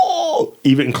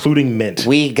 Even including mint.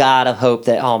 We gotta hope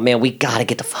that. Oh man, we gotta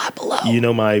get the Five Below. You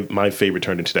know my favorite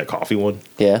turned into that coffee one.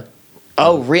 Yeah.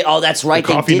 Oh, that's right.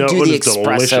 They Coffee did nut do one the is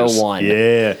espresso delicious. one.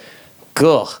 Yeah.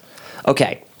 Ugh.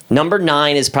 Okay. Number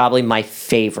 9 is probably my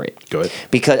favorite. Go ahead.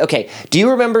 Because, okay, do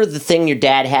you remember the thing your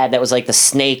dad had that was like the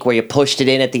snake where you pushed it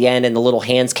in at the end and the little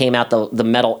hands came out the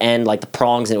metal end, like the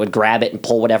prongs, and it would grab it and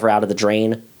pull whatever out of the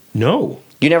drain? No.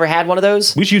 You never had one of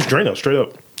those? We just use Drano straight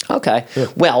up. Okay. Yeah.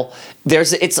 Well,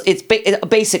 it's a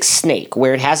basic snake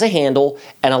where it has a handle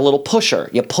and a little pusher.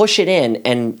 You push it in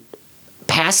and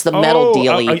past the metal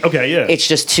dealie. Okay, yeah. It's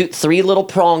just 3 little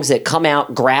prongs that come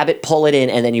out, grab it, pull it in,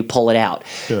 and then you pull it out.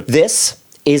 Yeah. This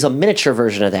is a miniature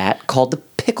version of that called the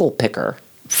pickle picker.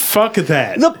 Fuck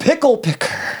that. The pickle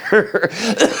picker.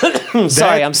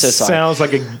 Sorry, I'm so sorry.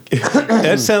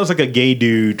 That sounds like a gay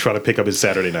dude trying to pick up his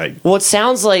Saturday night. Well, it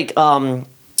sounds like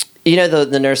you know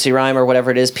the nursery rhyme or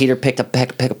whatever it is. Peter picked a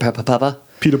pepper.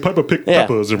 Peter Piper picked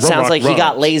peppers and sounds like rhymes. He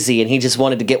got lazy and he just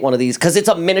wanted to get one of these because it's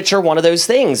a miniature one of those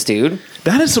things, dude.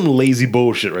 That is some lazy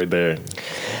bullshit right there.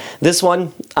 This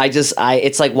one,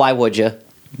 it's like, why would you?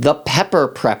 The pepper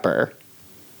prepper.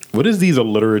 What is these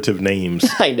alliterative names?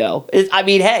 I know.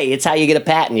 Hey, it's how you get a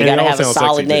patent. You got to have a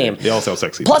solid name. They all sound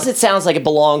sexy. Plus, it sounds like it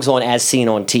belongs on As Seen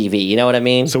on TV. You know what I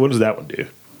mean? So what does that one do?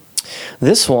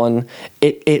 This one,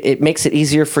 it makes it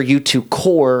easier for you to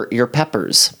core your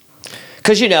peppers.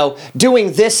 Because,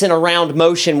 doing this in a round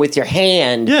motion with your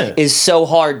hand is so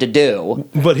hard to do.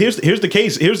 But here's the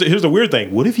case. Here's the weird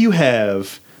thing. What if you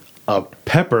have a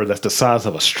pepper that's the size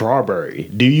of a strawberry?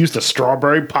 Do you use the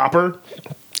strawberry popper?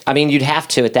 I mean, you'd have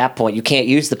to at that point. You can't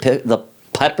use the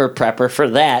pepper prepper for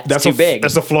that. It's too big.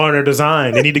 That's a flaw in their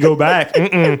design. They need to go back.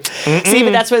 See,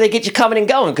 but that's where they get you coming and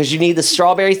going because you need the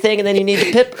strawberry thing and then you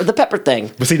need the pepper thing.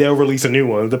 But see, they'll release a new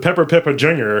one, the Pepper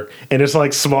Jr., and it's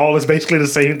like small. It's basically the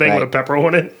same thing with a pepper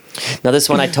on it. Now, this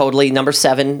one number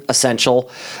 7, essential,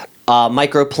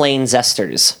 microplane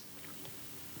zesters.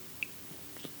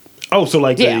 Oh, so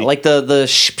like like the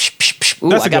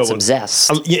ooh, I got some zest.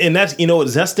 And that's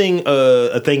zesting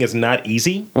a thing is not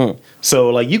easy. So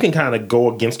like you can kind of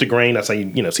go against the grain. That's how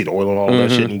you see the oil and all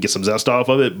that shit and you get some zest off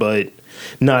of it. But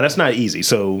no, that's not easy.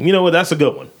 So you know what? That's a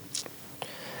good one.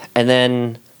 And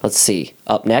then let's see.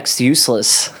 Up next,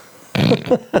 useless.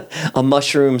 A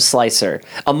mushroom slicer.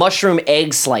 A mushroom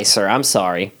egg slicer. I'm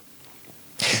sorry.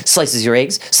 Slices your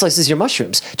eggs. Slices your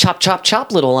mushrooms. Chop, chop,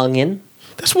 chop, little onion.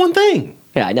 That's one thing.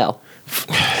 Yeah, I know.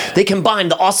 They combine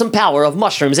the awesome power of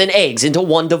mushrooms and eggs into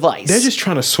one device. They're just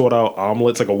trying to sort out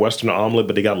omelets, like a Western omelet,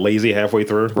 but they got lazy halfway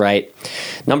through. Right.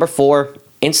 Number 4,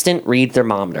 instant read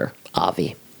thermometer.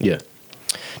 Avi. Yeah.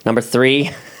 Number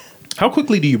 3. How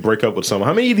quickly do you break up with someone?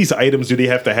 How many of these items do they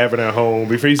have to have in their home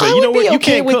before you say, you know what, you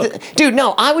can't cook? Dude,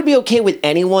 no, I would be okay with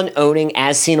anyone owning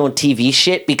As Seen on TV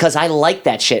shit because I like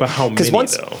that shit. But how many,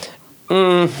 though?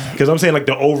 Because I'm saying like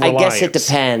the over. I guess it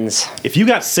depends. If you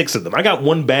got 6 of them, I got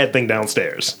one bad thing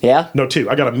downstairs. Yeah? No, 2.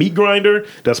 I got a meat grinder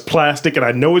that's plastic, and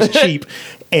I know it's cheap,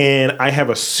 and I have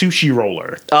a sushi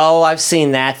roller. Oh, I've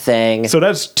seen that thing. So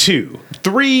that's 2.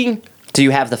 3. Do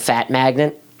you have the fat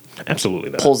magnet? Absolutely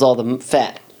not. Pulls all the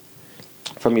fat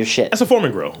from your shit. That's a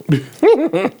Foreman grill.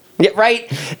 Yeah, right?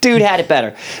 Dude had it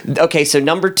better. Okay, so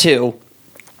number 2.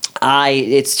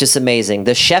 It's just amazing.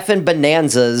 The Chef and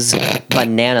Bonanza's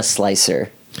banana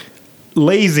slicer.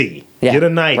 Lazy. Yeah, Get a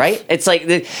knife. Right? It's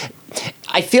like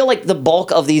I feel like the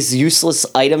bulk of these useless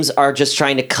items are just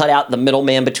trying to cut out the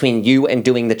middleman between you and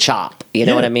doing the chop. You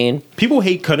know what I mean? People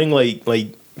hate cutting like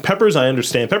peppers. I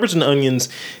understand peppers and onions.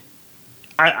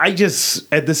 I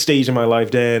just at this stage in my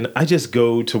life, Dan, I just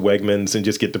go to Wegmans and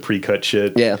just get the pre-cut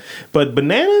shit. Yeah. But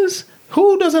bananas,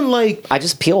 who doesn't like? I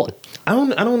just peel it. I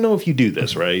don't know if you do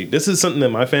this, right? This is something that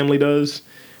my family does.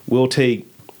 We'll do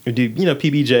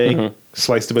PBJ,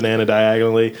 slice the banana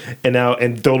diagonally,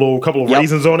 and throw a couple of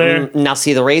raisins on there. Now,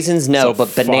 see, the raisins, no, It's a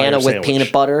but banana fire with sandwich.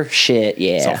 peanut butter, shit,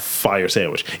 It's yeah. a fire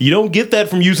sandwich. You don't get that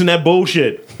from using that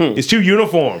bullshit. It's too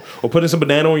uniform. Or putting some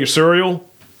banana on your cereal.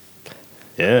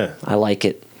 Yeah. I like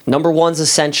it. Number 1's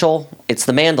essential. It's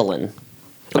the mandolin.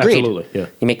 Agreed. Absolutely, yeah.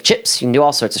 You make chips. You can do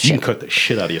all sorts of You shit. can cut the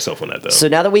shit out of yourself on that, though. So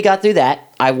now that we got through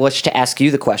that, I wish to ask you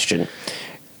the question: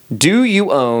 do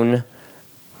you own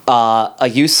a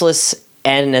useless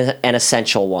and an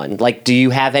essential one? Like, do you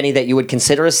have any that you would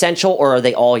consider essential, or are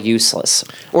they all useless?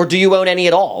 Or do you own any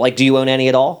at all? Like, do you own any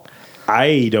at all?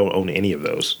 I don't own any of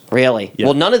those. Really? Yeah.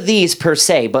 Well, none of these per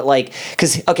se, but like,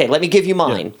 okay, let me give you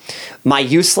mine. My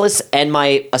useless and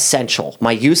my essential.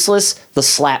 My useless, the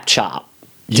slap chop.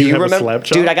 Do you have a remember? slap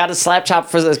chop? Dude, I got a slap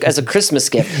chop as a Christmas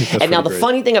gift. And now the pretty great.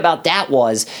 funny thing about that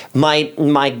was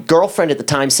my girlfriend at the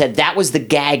time said that was the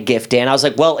gag gift, Dan. I was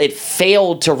like, well, it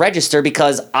failed to register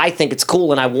because I think it's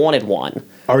cool and I wanted one.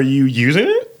 Are you using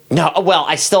it? No, well,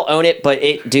 I still own it, but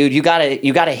dude, you gotta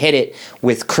hit it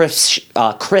with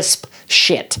crisp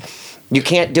shit. You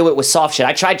can't do it with soft shit.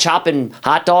 I tried chopping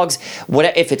hot dogs.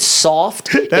 If it's soft,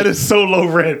 That is so low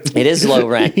rent. it is low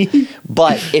rent.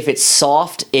 But if it's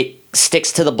soft, it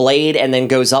sticks to the blade and then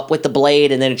goes up with the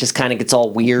blade, and then it just kind of gets all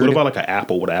weird. What about like an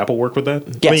apple? Would an apple work with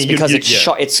that? Yes, because it's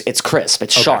sharp. It's crisp.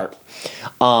 It's sharp.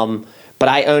 But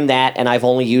I own that, and I've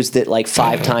only used it like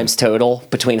 5 times total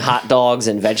between hot dogs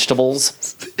and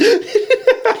vegetables.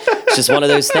 It's just one of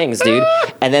those things, dude.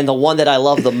 And then the one that I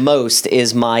love the most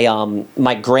is my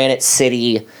my Granite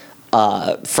City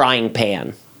frying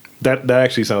pan. That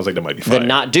actually sounds like that might be fine.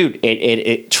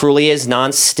 It truly is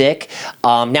non-stick.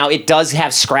 Now it does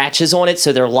have scratches on it,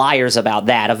 so they're liars about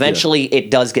that. Eventually,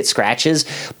 it does get scratches,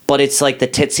 but it's like the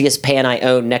titsiest pan I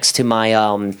own next to my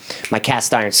my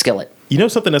cast iron skillet. You know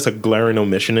something that's a glaring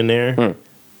omission in there?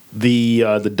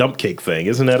 The dump cake thing.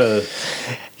 Isn't that a?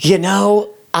 You know,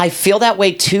 I feel that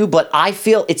way too, but I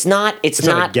feel it's not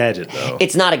not a gadget, though.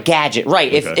 It's not a gadget,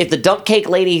 right? Okay. If the dump cake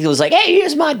lady was like, "Hey,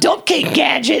 here's my dump cake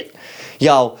gadget,"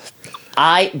 yo.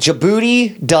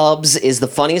 Djibouti Dubs is the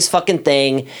funniest fucking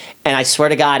thing, and I swear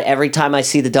to God, every time I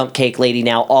see the dump cake lady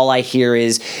now, all I hear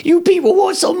is, "You people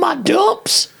want some of my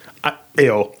dumps?"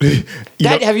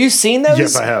 Have you seen those?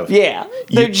 Yes, I have. Yeah,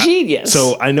 they're genius.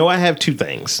 So I know I have 2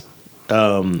 things.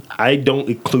 I don't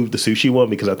include the sushi one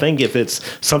because I think if it's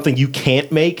something you can't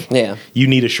make, you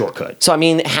need a shortcut. So I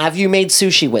mean, have you made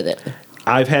sushi with it?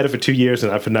 I've had it for 2 years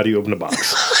and I've not even opened a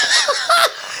box.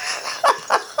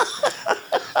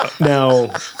 Now,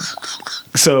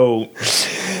 so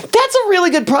that's a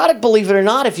really good product, believe it or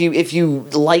not. If you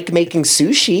like making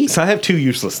sushi, so I have 2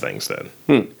 useless things then.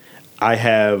 I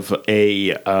have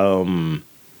a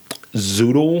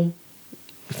zoodle.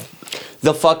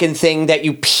 The fucking thing that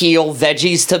you peel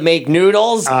veggies to make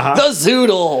noodles. The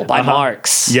Zoodle by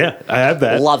Marks. Yeah, I have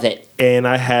that. Love it. And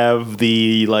I have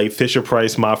the like Fisher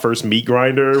Price My First Meat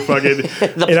Grinder fucking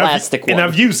The plastic one. And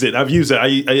I've used it.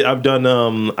 I've done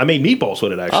I made meatballs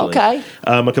with it actually. Okay.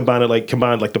 I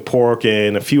combined like the pork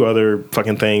and a few other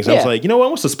fucking things. I was like, you know what?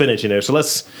 What's the spinach in there? So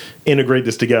let's integrate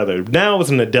this together. Now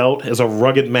as an adult, as a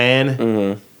rugged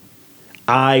man,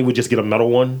 I would just get a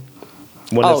metal one.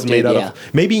 One that's made out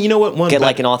of maybe you know what one get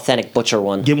like an authentic butcher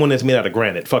one. Get one that's made out of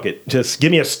granite. Fuck it. Just give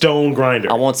me a stone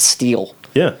grinder. I want steel.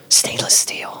 Yeah. Stainless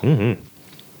steel.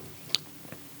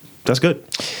 That's good.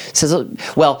 So,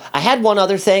 well, I had one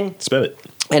other thing. Spell it.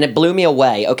 And it blew me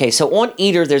away. Okay, so on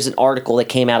Eater, there's an article that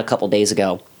came out a couple days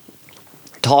ago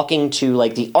talking to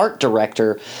like the art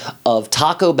director of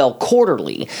Taco Bell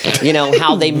Quarterly. You know,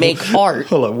 how they make art.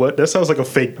 Hold on, what? That sounds like a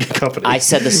fake company. I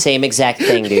said the same exact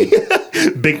thing, dude.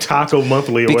 Big Taco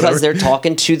Monthly or because whatever. they're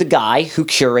talking to the guy who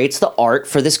curates the art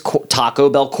for this Taco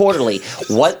Bell Quarterly.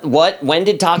 When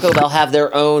did Taco Bell have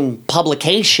their own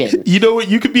publication? You know what?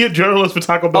 You could be a journalist for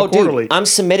Taco Bell Quarterly. Dude, I'm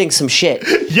submitting some shit.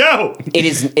 Yo! It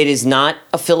is not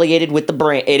affiliated with the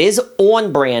brand. It is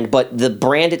on brand, but the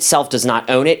brand itself does not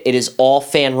own it. It is all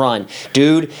fan run.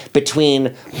 Dude,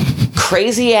 between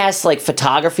crazy ass like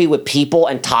photography with people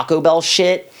and Taco Bell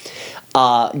shit,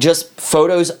 just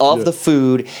photos of the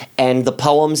food and the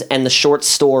poems and the short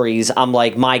stories, I'm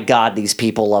like, my God, these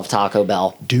people love Taco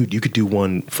Bell. Dude, you could do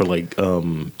one for like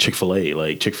Chick-fil-A,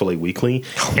 like Chick-fil-A Weekly,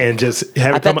 and just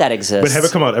have I it bet come that out, exists. but have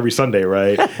it come out every Sunday,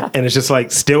 right? And it's just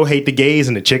like, still hate the gays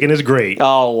and the chicken is great.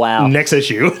 Oh, wow. Next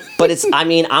issue. But I'm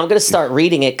going to start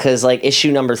reading it because like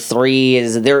issue number 3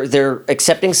 is they're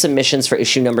accepting submissions for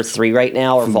issue number 3 right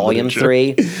now, or volume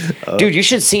 3. Dude, you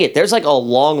should see it. There's like a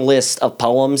long list of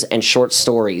poems and short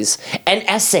stories and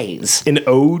essays. An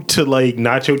ode to like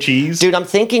nacho cheese. Dude, I'm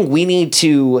thinking we need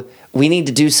to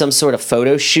do some sort of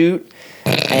photo shoot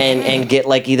and get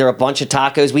like either a bunch of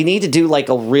tacos. We need to do like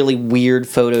a really weird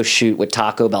photo shoot with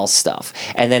Taco Bell stuff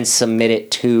and then submit it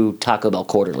to Taco Bell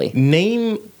Quarterly.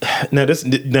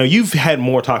 Now you've had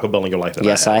more Taco Bell in your life than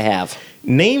Yes, I I have. have.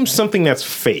 Name something that's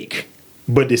fake,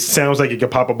 but it sounds like it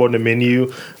could pop up on the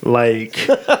menu, like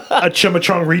a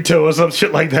chimichurrito or some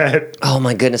shit like that. Oh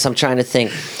my goodness, I'm trying to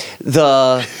think.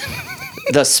 The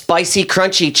spicy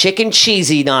crunchy chicken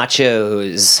cheesy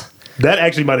nachos. That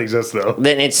actually might exist though.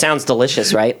 Then it sounds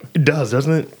delicious, right? It does,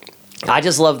 doesn't it? I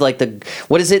just love like the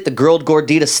grilled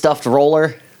gordita stuffed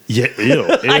roller. Yeah, ew.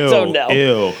 I don't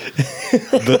know.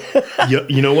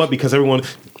 You know what? Because everyone,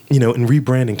 in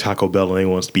rebranding Taco Bell and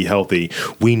everyone wants to be healthy,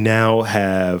 we now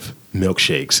have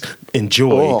milkshakes.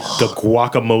 Enjoy the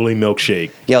guacamole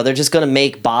milkshake. Yo, they're just going to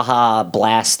make Baja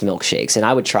Blast milkshakes, and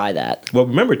I would try that. Well,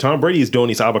 remember, Tom Brady is doing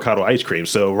these avocado ice cream,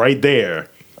 so right there,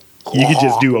 you could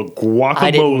just do a guacamole.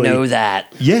 I didn't know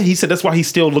that. Yeah, he said that's why he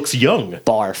still looks young.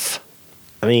 Barf.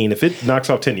 I mean, if it knocks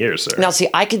off 10 years, sir. Now, see,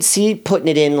 I could see putting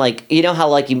it in, like, you know how,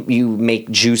 like, you make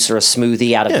juice or a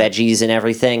smoothie out of veggies and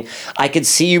everything? I could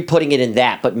see you putting it in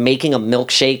that, but making a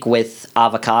milkshake with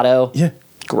avocado? Yeah.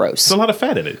 Gross. There's a lot of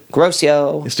fat in it. Gross,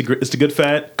 yo. It's the good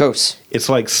fat. Gross. It's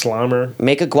like Slimer.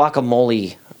 Make a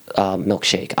guacamole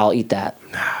milkshake. I'll eat that.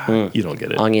 You don't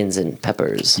get it. Onions and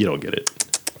peppers. You don't get it.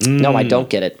 No, I don't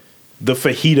get it. The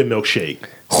fajita milkshake.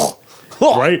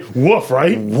 Right? Woof,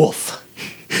 right? Woof.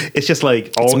 It's just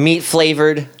like It's meat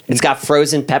flavored. It's got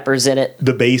frozen peppers in it.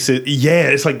 the base is,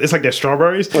 it's like their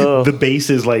strawberries. The base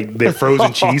is like their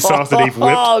frozen cheese sauce that they've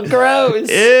whipped. Oh, gross.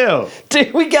 Ew.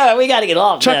 Dude, we gotta get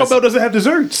off Taco this. Bell doesn't have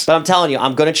desserts. But I'm telling you,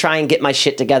 I'm gonna try and get my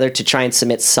shit together to try and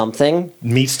submit something.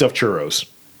 Meat stuffed churros.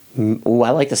 Ooh, I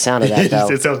like the sound of that though.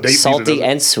 It sounds tasty, salty doesn't it?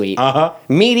 and sweet. Uh-huh.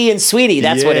 Meaty and sweetie.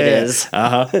 That's what it is.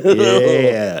 Yeah.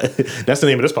 That's the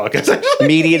name of this podcast, actually.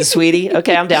 Meaty and sweetie.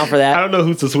 Okay, I'm down for I that. don't know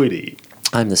who's the sweetie.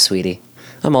 I'm the sweetie.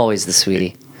 I'm always the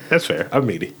sweetie. That's fair. I'm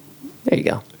meaty. There you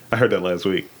go. I heard that last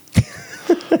week.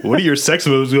 What are your sex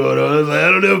moves going on? I was like, I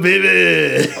don't know,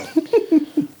 baby.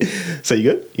 So you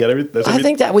good? You got everything? That's I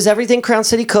think that was everything Crown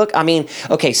City Cook. I mean,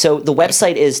 okay, so the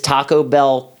website is Taco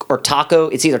Bell or Taco.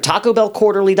 It's either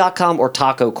TacoBellQuarterly.com or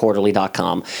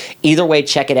TacoQuarterly.com. Either way,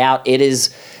 check it out. It's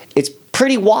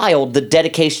pretty wild, the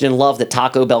dedication and love that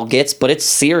Taco Bell gets, but it's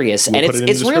serious and put it in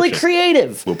the it's really description.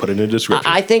 creative. We'll put it in the description.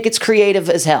 I think it's creative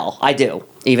as hell. I do,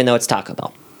 even though it's Taco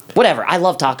Bell. Whatever. I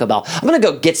love Taco Bell. I'm gonna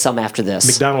go get some after this.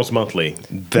 McDonald's Monthly.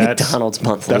 McDonald's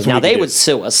Monthly. That's what Now we they did. would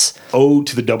sue us. Ode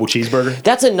to the double cheeseburger.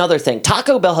 That's another thing.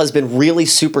 Taco Bell has been really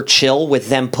super chill with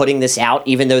them putting this out,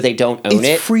 even though they don't own It's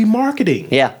it. free marketing.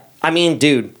 Yeah. I mean,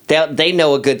 dude, they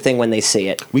know a good thing when they see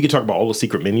it. We could talk about all the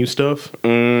secret menu stuff.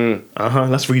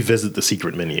 Let's revisit the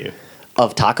secret menu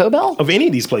Of Taco Bell? of any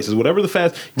of these places, whatever the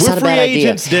fast. It's We're not a free bad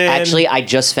agents, idea. Dan. Actually, I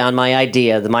just found my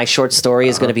idea. My short story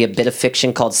is going to be a bit of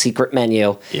fiction called Secret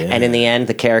Menu. Yeah. And in the end,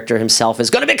 the character himself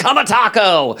is going to become a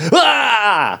taco.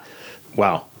 Ah!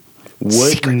 Wow.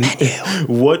 Secret menu.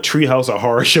 What Treehouse of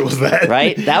Horror show was that?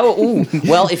 Right?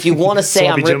 Well, if you want to say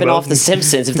I'm Sloppy ripping Jimbo. off The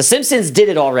Simpsons, if The Simpsons did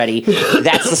it already,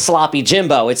 that's the Sloppy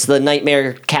Jimbo. It's the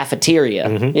Nightmare Cafeteria.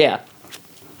 Mm-hmm. Yeah.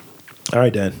 All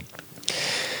right, Dan.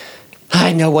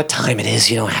 I know what time it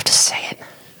is. You don't have to say it.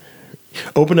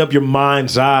 Open up your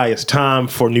mind's eye. It's time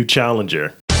for new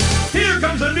challenger. Here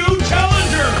comes a new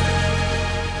challenger!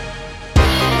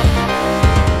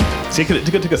 See, it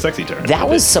could take a sexy turn. That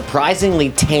was surprisingly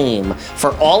tame.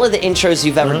 For all of the intros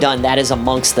you've ever done, that is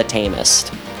amongst the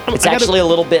tamest. It's I gotta- actually a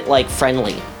little bit like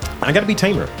friendly. I gotta be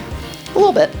tamer. A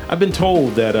little bit. I've been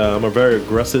told that I'm a very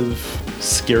aggressive,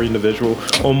 scary individual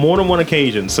on more than one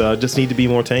occasion, so I just need to be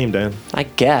more tame, Dan. I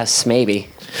guess, maybe.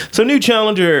 So New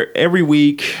Challenger every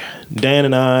week. Dan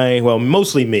and I, well,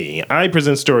 mostly me. I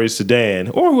present stories to Dan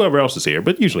or whoever else is here,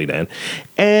 but usually Dan.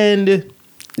 And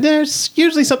there's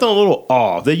usually something a little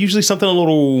off. There's usually something a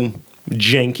little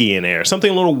janky in there, something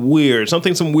a little weird,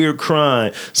 some weird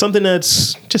crime, something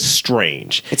that's just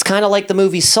strange. It's kind of like the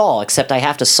movie Saw, except I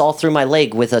have to saw through my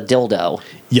leg with a dildo.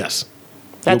 Yes.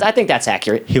 I think that's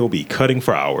accurate. He'll be cutting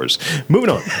for hours. Moving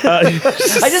on. I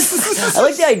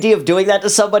like the idea of doing that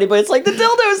to somebody, but it's like the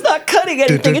dildo is not cutting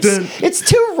anything. It's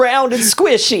too round and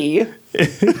squishy.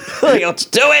 Like, let's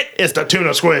do it. It's the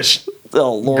tuna squish.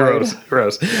 Oh, Lord.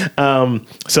 Gross.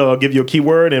 So I'll give you a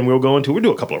keyword and we'll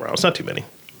do a couple of rounds, not too many.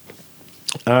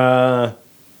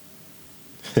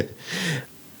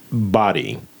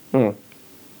 Body.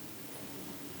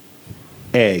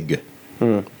 Egg.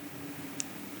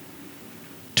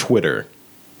 Twitter.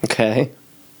 Okay.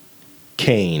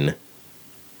 Cane.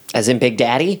 As in Big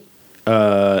Daddy?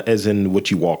 As in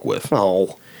what you walk with.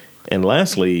 Oh. And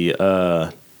lastly,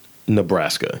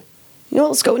 Nebraska. You know,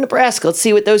 let's go to Nebraska. Let's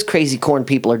see what those crazy corn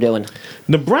people are doing.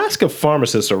 Nebraska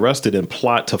pharmacist arrested in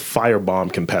plot to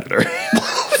firebomb competitor.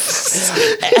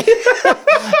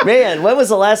 Man, when was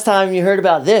the last time you heard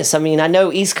about this? I mean, I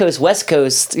know East Coast, West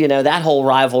Coast, that whole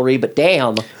rivalry, but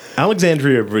damn.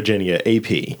 Alexandria, Virginia,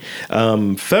 AP.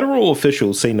 Federal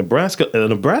officials say a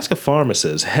Nebraska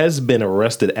pharmacist has been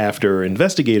arrested after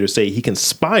investigators say he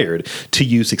conspired to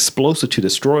use explosive to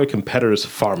destroy a competitor's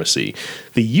pharmacy.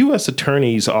 The U.S.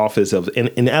 Attorney's Office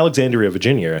in Alexandria,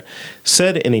 Virginia,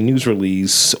 said in a news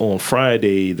release on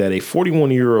Friday that a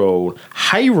 41-year-old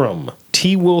Hiram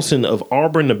T. Wilson of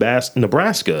Auburn,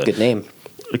 Nebraska, good name,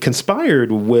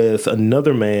 conspired with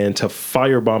another man to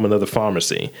firebomb another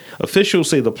pharmacy. Officials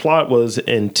say the plot was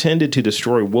intended to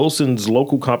destroy Wilson's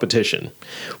local competition,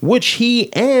 which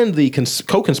he and the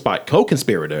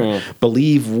co-conspirator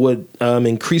believe would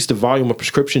increase the volume of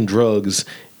prescription drugs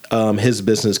his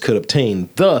business could obtain,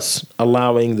 thus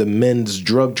allowing the men's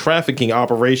drug trafficking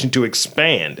operation to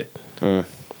expand.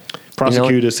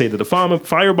 Prosecutors say that the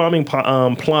firebombing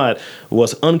plot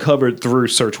was uncovered through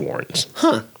search warrants.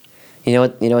 Huh. You know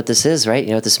what this is, right? You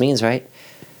know what this means, right?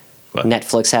 What?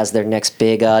 Netflix has their next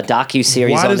big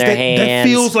docu-series on their hands. That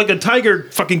feels like a Tiger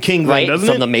fucking King thing, right? doesn't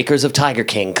From it? the makers of Tiger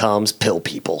King comes Pill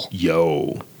People.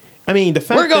 Yo. I mean, the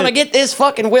fact we're going to get this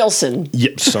fucking Wilson.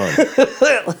 Yep, son.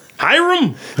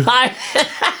 Hiram.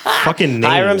 Fucking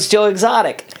name. Hiram's Joe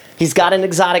Exotic. He's got an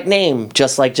exotic name,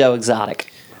 just like Joe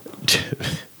Exotic.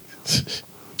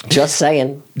 Just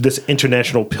saying. This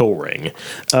international pill ring.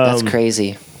 That's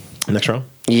crazy. Next round.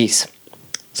 Yes.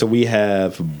 So we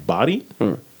have body.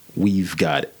 We've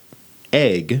got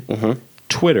egg.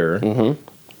 Twitter.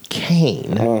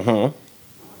 Cane.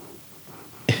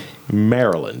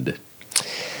 Maryland.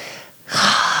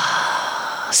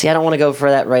 See, I don't want to go for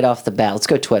that right off the bat. Let's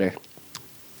go Twitter.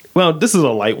 Well, this is a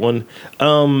light one.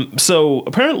 So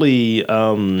apparently,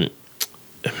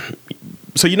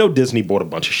 Disney bought a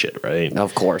bunch of shit, right?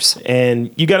 Of course.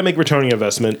 And you got to make return on your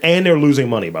investment, and they're losing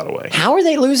money, by the way. How are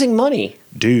they losing money?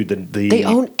 Dude, they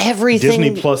own everything.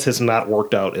 Disney Plus has not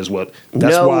worked out as what.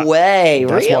 No way,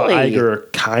 That's really? why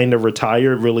Iger kind of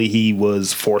retired. Really, he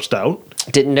was forced out.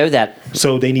 Didn't know that.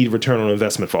 So they need return on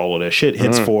investment for all of that shit.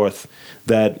 Henceforth,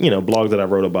 that blog that I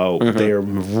wrote about, they're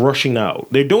rushing out.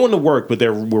 They're doing the work, but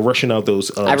we're rushing out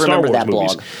those I remember Star Wars that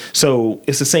movies. blog. So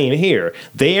it's the same here.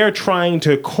 They are trying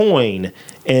to coin,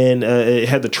 and it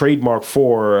had the trademark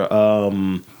for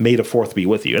May the 4th be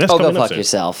with you. And that's go coming up fuck soon.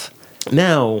 yourself.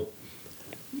 Now,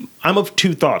 I'm of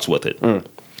two thoughts with it.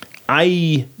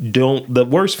 The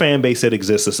worst fan base that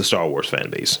exists is the Star Wars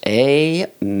fan base.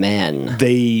 Amen.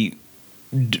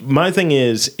 My thing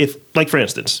is, if, like, for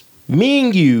instance, me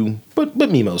and you, but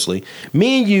me mostly,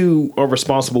 me and you are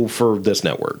responsible for this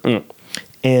network.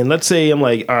 And let's say I'm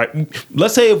like, all right,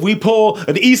 let's say if we pull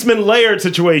an Eastman Laird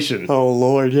situation. Oh,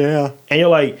 Lord, yeah. And you're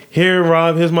like, here,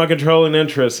 Rob, here's my controlling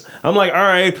interest. I'm like, all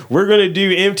right, we're going to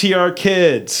do MTR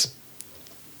Kids.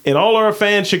 And all our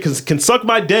fans can suck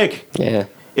my dick. Yeah.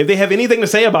 If they have anything to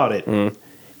say about it.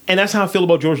 And that's how I feel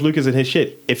about George Lucas and his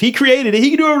shit. If he created it, he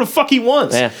can do whatever the fuck he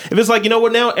wants. Yeah. If it's like, you know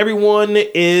what now? Everyone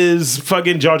is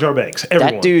fucking Jar Jar Banks.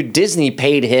 Everyone. That dude, Disney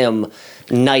paid him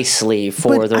nicely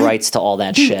for the rights to all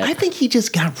that shit. I think he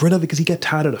just got rid of it because he got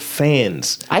tired of the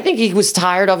fans. I think he was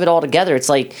tired of it altogether. It's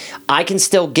like, I can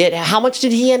still get... How much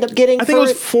did he end up getting? I think it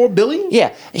was $4 billion.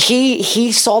 Yeah.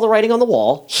 He saw the writing on the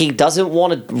wall. He doesn't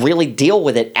want to really deal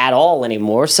with it at all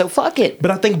anymore, so fuck it.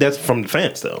 But I think that's from the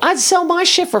fans, though. I'd sell my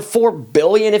shit for $4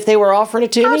 billion if they were offering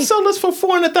it to me. I'd sell this for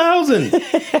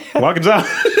 $400,000. Walking out.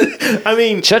 I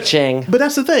mean... Cha-ching. But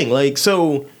that's the thing. Like,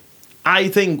 so I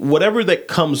think whatever that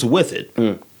comes with it...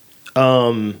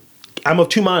 I'm of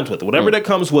two minds with it. Whatever that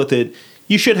comes with it,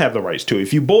 you should have the rights to it.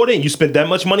 If you bought it and you spent that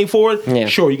much money for it,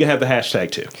 sure, you can have the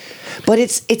hashtag too. But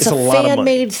it's a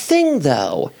fan-made thing,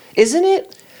 though, isn't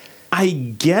it? I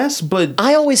guess, but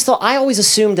I always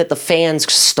assumed that the fans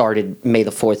started "May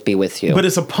the 4th be with you." But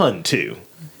it's a pun too.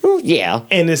 Yeah,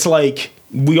 and it's like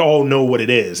we all know what it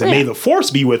is. And "May the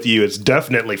Force be with you" is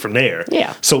definitely from there.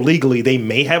 Yeah. So legally, they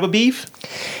may have a beef.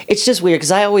 It's just weird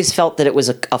because I always felt that it was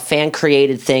a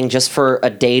fan-created thing just for a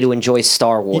day to enjoy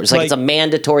Star Wars. Like it's a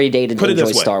mandatory day to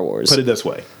enjoy Star Wars. Put it this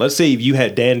way. Let's say if you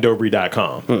had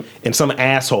DanDobry.com and some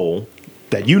asshole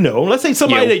that you know, let's say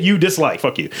somebody that you dislike,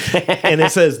 fuck you, and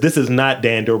it says this is not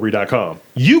DanDobry.com,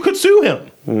 you could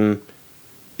sue him.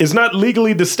 It's not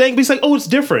legally distinct, but he's like, oh, it's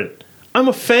different. I'm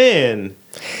a fan.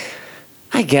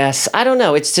 I guess. I don't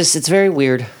know. It's very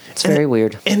weird. It's very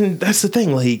weird. And that's the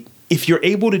thing, like, if you're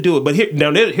able to do it, but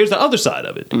here's the other side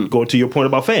of it, going to your point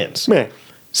about fans. Yeah.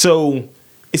 So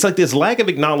it's like this lack of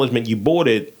acknowledgement. You bought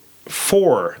it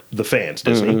for the fans,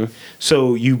 Disney.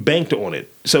 So you banked on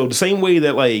it. So the same way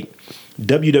that, like,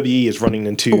 WWE is running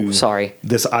into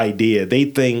this idea. They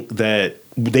think that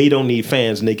they don't need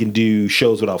fans and they can do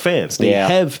shows without fans. They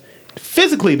have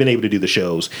physically been able to do the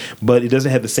shows, but it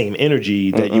doesn't have the same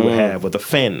energy that you would have with a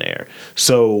fan there.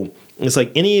 So it's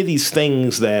like any of these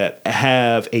things that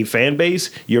have a fan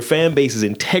base, your fan base is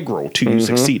integral to you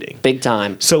succeeding. Big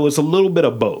time. So it's a little bit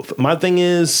of both. My thing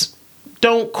is,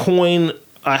 don't coin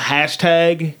a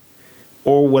hashtag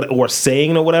or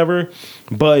saying or whatever,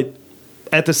 but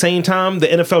at the same time, the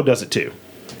NFL does it too.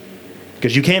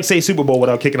 Because you can't say Super Bowl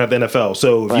without kicking out the NFL.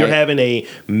 So if you're having a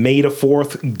May the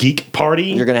 4th geek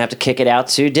party, you're going to have to kick it out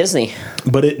to Disney.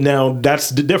 But now that's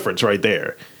the difference right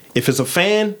there. If it's a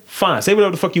fan, fine. Say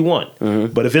whatever the fuck you want.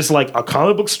 But if it's like a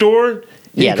comic book store,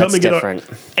 that's different.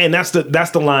 And that's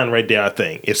the line right there, I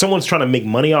think. If someone's trying to make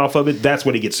money off of it, that's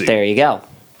what it gets sued. There you go.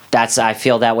 I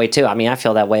feel that way too. I mean, I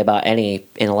feel that way about any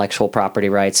intellectual property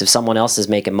rights. If someone else is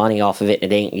making money off of it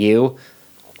and it ain't you,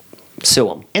 sue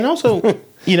them. And also,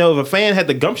 you know, if a fan had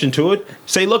the gumption to it,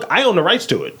 say, look, I own the rights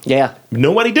to it. Yeah.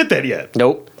 Nobody did that yet.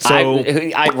 Nope. So I don't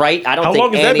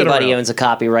think anybody owns a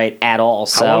copyright at all.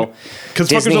 So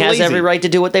Disney has every right to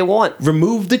do what they want.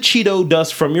 Remove the Cheeto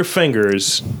dust from your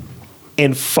fingers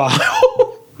and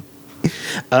file.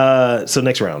 So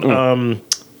next round.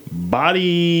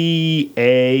 Body,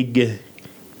 Egg,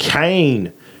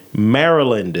 Kane,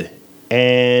 Maryland,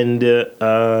 and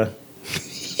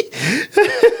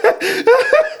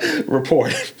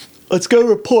report. Let's go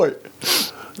report.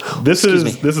 This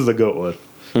is a good one.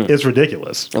 It's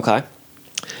ridiculous. Okay.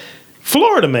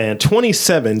 Florida man,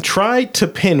 27, tried to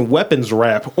pin weapons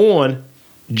wrap on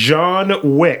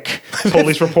John Wick,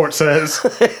 police report says.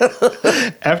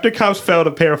 After cops found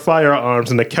a pair of firearms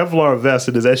and a Kevlar vest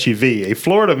in his SUV, a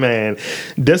Florida man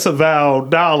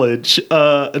disavowed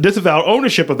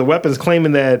ownership of the weapons,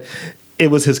 claiming that it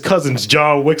was his cousin's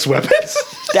John Wick's weapons.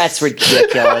 That's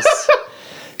ridiculous.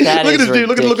 Look at this dude.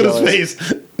 Look at his face.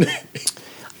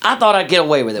 I thought I'd get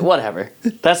away with it. Whatever.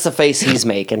 That's the face he's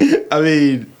making. I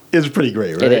mean, it's pretty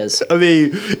great, right? It is. I mean,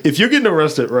 if you're getting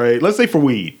arrested, right? Let's say for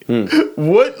weed,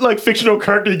 what like fictional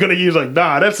character are you gonna use? Like,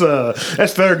 nah, that's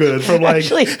Thurgood from like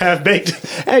Half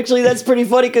Baked. Actually, that's pretty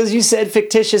funny because you said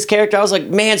fictitious character. I was like,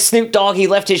 man, Snoop Dogg, he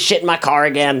left his shit in my car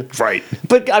again. Right.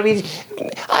 But I mean,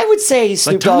 I would say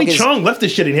Snoop Dogg Tommy Chong left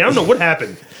his shit in here. I don't know what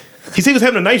happened. He said he was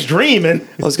having a nice dream, and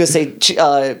I was gonna say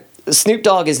Snoop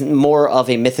Dogg is more of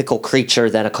a mythical creature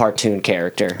than a cartoon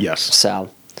character. Yes. So.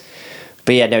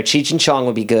 But yeah, no, Cheech and Chong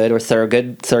would be good, or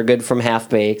Thurgood from Half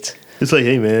Baked. It's like,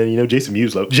 hey man, you know, Jay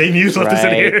Muse left this in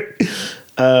here.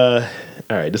 All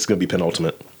right, this is gonna be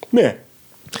penultimate. Yeah.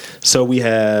 So we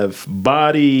have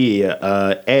Body,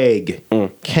 Egg,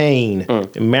 Kane,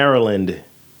 Maryland,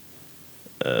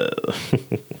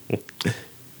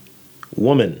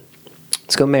 Woman.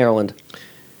 Let's go Maryland.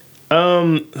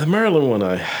 The Maryland one,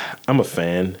 I'm a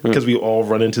fan because we all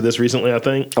run into this recently, I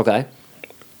think. Okay.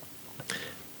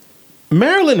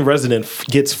 Maryland resident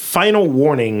gets final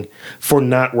warning for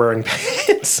not wearing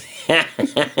pants.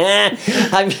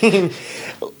 I mean,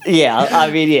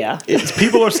 yeah.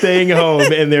 People are staying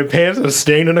home and their pants are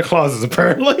stained in the closets,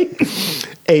 apparently.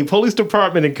 A police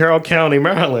department in Carroll County,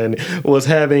 Maryland, was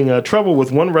having trouble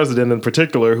with one resident in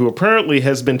particular who apparently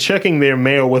has been checking their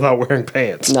mail without wearing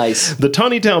pants. Nice. The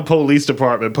Tawnytown Police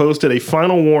Department posted a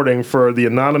final warning for the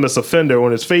anonymous offender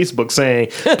on his Facebook saying,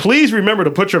 please remember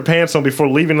to put your pants on before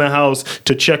leaving the house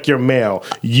to check your mail.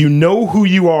 You know who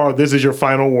you are. This is your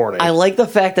final warning. I like the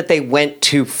fact that they went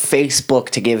to Facebook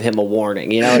to give him a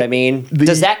warning. You know what I mean?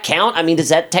 Does that count? I mean, does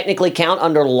that technically count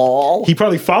under law? He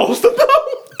probably follows them, though.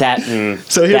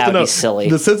 So here's that the would be note. silly.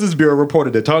 The Census Bureau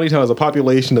reported that Tawnytown has a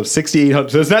population of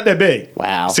 6,800. So it's not that big.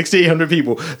 Wow. 6,800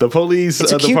 people. The police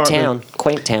It's a cute department town,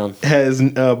 quaint town. has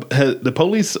the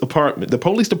police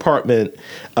department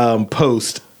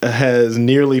post has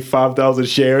nearly 5,000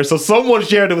 shares. So someone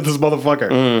shared it with this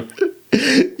motherfucker.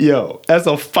 Yo, as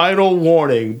a final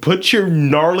warning, put your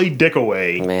gnarly dick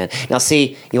away. Man, now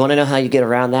see, you want to know how you get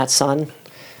around that, son?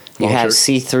 You Long have shirt?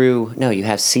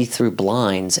 see-through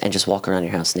blinds and just walk around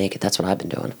your house naked. That's what I've been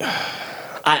doing.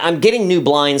 I'm getting new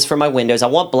blinds for my windows. I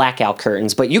want blackout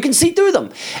curtains, but you can see through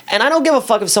them. And I don't give a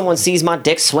fuck if someone sees my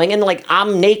dick swinging. Like,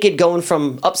 I'm naked going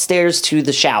from upstairs to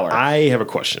the shower. I have a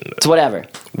question. It's whatever.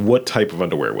 What type of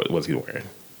underwear was he wearing?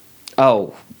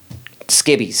 Oh,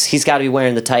 skibbies. He's got to be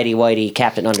wearing the tighty-whitey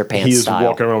Captain Underpants He is style.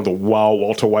 walking around with the wild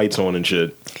Walter Whites on and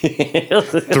shit.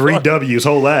 3 W's,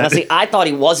 hold Now, that. see, I thought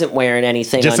he wasn't wearing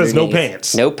anything Just says no underneath.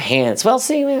 pants. No pants. Well,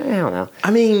 see, I don't know.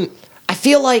 I mean, I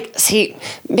feel like, see,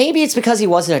 maybe it's because he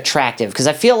wasn't attractive. Because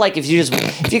I feel like if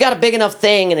you got a big enough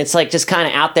thing and it's like just kind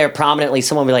of out there prominently,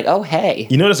 someone will be like, oh, hey.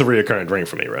 you know that's a reoccurring dream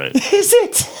for me, right? Is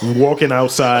it? Walking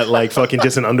outside like fucking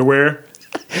just in underwear.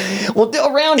 Well,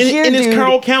 around here, And it's dude.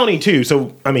 Carroll County too,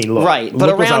 so I mean, look, Right, but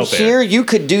look what's around out there. here, you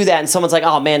could do that, and someone's like,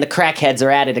 "Oh man, the crackheads are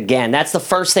at it again." That's the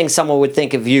first thing someone would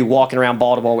think of you walking around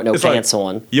Baltimore with no It's like, pants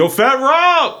on, Yo, Fat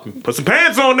Rob, put some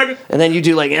pants on, nigga. and then you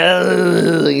do like,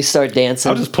 you start dancing.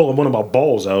 I'll just pull one of my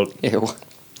balls out. Ew.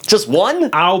 Just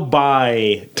one I'll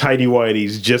buy tidy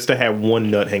whities just to have one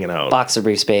nut hanging out. boxer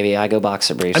briefs, baby. I go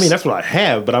boxer briefs. I mean, that's what I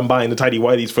have, but I'm buying the tidy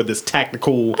whities for this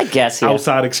tactical I guess, yeah.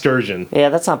 outside excursion. yeah,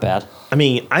 that's not bad. I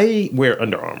mean, I wear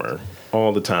Under Armour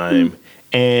all the time,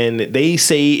 and they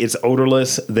say it's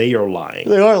odorless. They are lying.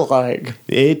 They are lying.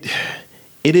 It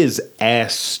is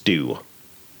ass stew.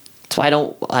 That's why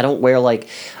I don't wear like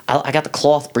I got the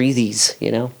cloth breathies.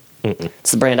 You know, it's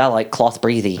the brand I like, Cloth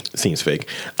Breathy. Seems fake.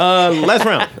 Last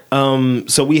round.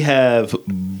 So we have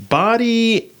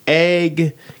body,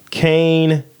 egg,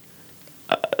 cane,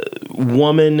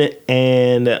 woman,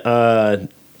 and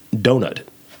donut.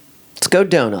 Let's go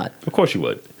donut. Of course you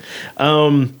would.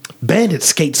 Bandit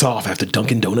skates off after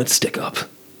Dunkin' Donuts stick up.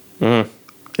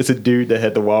 It's a dude that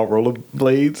had the wild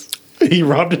rollerblades. He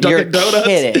robbed a You're Dunkin' Donuts.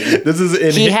 kidding. This is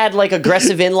in He had like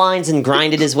aggressive inlines and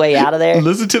grinded his way out of there.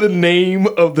 Listen to the name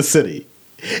of the city.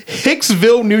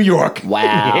 Hicksville, New York.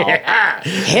 Wow.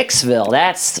 Hicksville.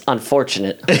 That's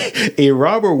unfortunate. A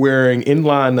robber wearing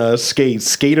inline skates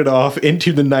skated off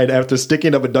into the night after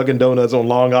sticking up a Dunkin' Donuts on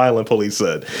Long Island, police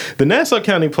said. The Nassau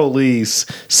County Police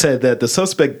said that the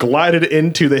suspect glided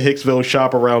into the Hicksville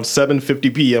shop around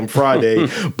 7:50 p.m. Friday,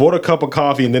 bought a cup of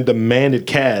coffee, and then demanded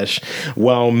cash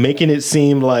while making it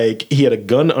seem like he had a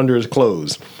gun under his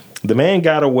clothes. The man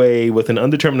got away with an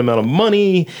undetermined amount of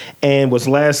money and was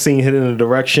last seen heading in the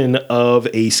direction of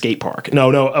a skate park.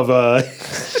 Of a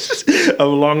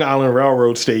Long Island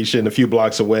Railroad station a few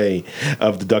blocks away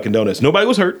of the Dunkin' Donuts. Nobody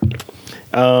was hurt.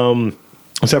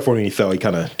 Except for when he fell, he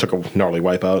kind of took a gnarly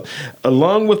wipeout.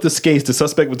 Along with the skates, the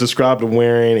suspect was described as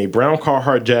wearing a brown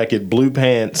Carhartt jacket, blue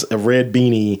pants, a red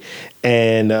beanie,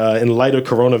 and in light of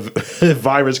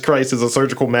coronavirus crisis, a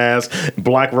surgical mask,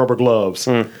 black rubber gloves.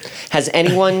 Has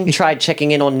anyone tried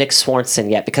checking in on Nick Swanson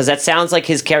yet? Because that sounds like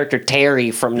his character Terry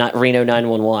from Reno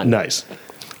 911. Nice.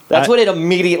 That's what it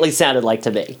immediately sounded like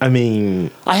to me. I mean,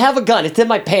 I have a gun. It's in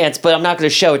my pants, but I'm not going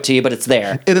to show it to you, but it's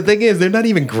there. and the thing is, they're not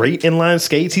even great inline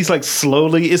skates. He's like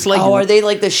slowly. It's like Oh, are they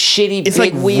like the shitty It's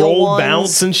big like wheel roll ones?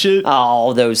 bounce and shit.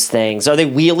 Oh, those things. Are they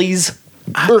wheelies?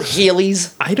 Or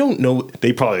heelies? I don't know.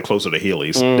 They probably are closer to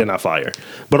Heelys. They're not fire.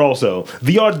 But also,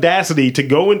 the audacity to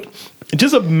go and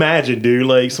just imagine, dude,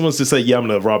 like someone's just say, yeah, I'm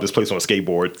going to rob this place on a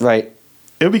skateboard. Right.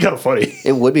 It would be kind of funny.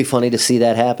 It would be funny to see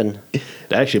that happen.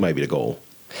 That actually might be the goal.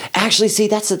 Actually, see,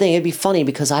 that's the thing. It'd be funny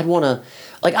because I'd want to,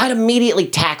 like, I'd immediately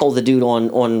tackle the dude on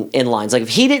inlines. Like, if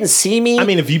he didn't see me, I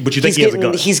mean, but you think he has a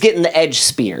gun. He's getting the edge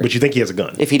spear. But you think he has a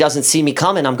gun. If he doesn't see me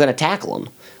coming, I'm going to tackle him.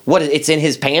 What? It's in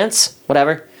his pants.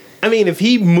 Whatever. I mean, if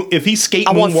he skate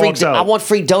I want moonwalks out. I want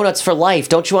free donuts for life.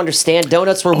 Don't you understand?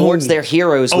 Donuts rewards their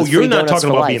heroes. Oh, with you're free not donuts talking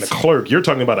for about life. being a clerk. You're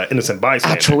talking about an innocent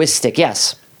bystander. Altruistic,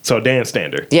 yes. So Dan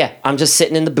Stander. Yeah, I'm just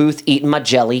sitting in the booth eating my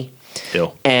jelly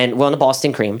Ill. and the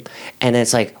Boston cream, and then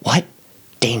it's like, what?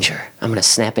 Danger! I'm gonna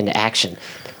snap into action.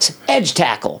 It's edge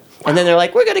tackle, and then they're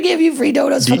like, we're gonna give you free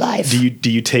donuts for life.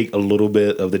 Do you take a little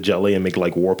bit of the jelly and make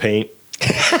like war paint?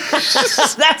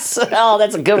 that's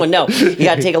a good one. No, you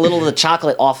gotta take a little of the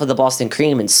chocolate off of the Boston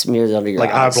cream and smear it under your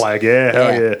Like eyes. eye black, yeah,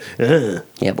 hell yeah.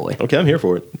 Yeah, boy. Okay, I'm here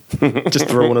for it. Just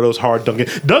throw one of those hard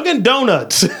Dunkin'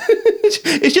 Donuts.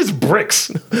 It's just bricks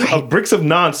of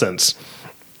nonsense.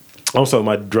 Also,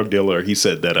 my drug dealer, he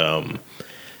said that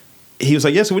he was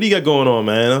like, "Yeah, so what do you got going on,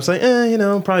 man?" I was like,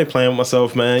 probably playing with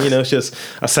myself, man. It's just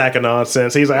a sack of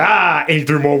nonsense. He's like, and he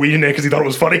threw more weed in there because he thought it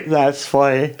was funny. That's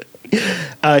funny.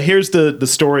 Here's the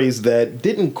stories that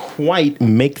didn't quite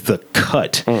make the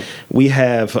cut. We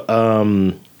have,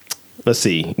 let's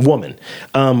see, woman.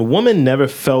 Woman never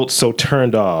felt so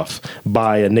turned off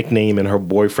by a nickname in her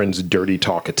boyfriend's dirty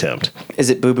talk attempt. Is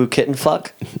it Boo Boo Kitten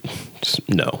Fuck?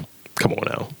 No. Come on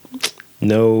now.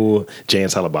 No Jay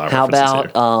and Silent Bob How references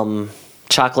about here.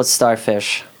 Chocolate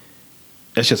Starfish?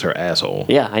 That's just her asshole.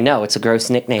 Yeah, I know. It's a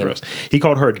gross nickname. Gross. He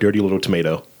called her a dirty little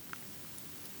tomato.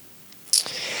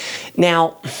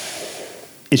 Now,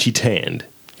 Is she tanned?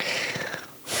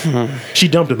 She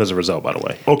dumped him as a result, by the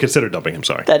way. Oh, consider dumping him,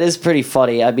 sorry. that is pretty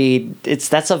funny. I mean,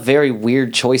 that's a very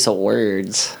weird choice of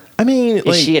words. I mean, Is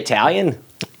like, she Italian?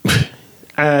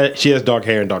 she has dark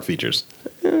hair and dark features.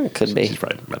 Could be. She's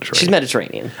probably Mediterranean. She's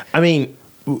Mediterranean. I mean,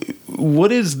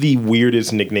 what is the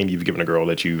weirdest nickname you've given a girl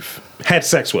that you've had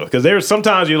sex with? Because there's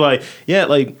sometimes you're like, yeah,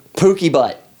 like, Pookie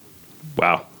Butt.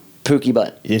 wow. Pookie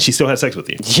Butt. And she still had sex with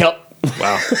you. Yep.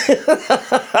 Wow.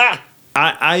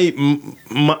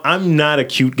 I'm not a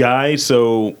cute guy,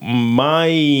 so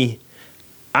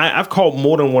I've called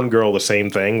more than one girl the same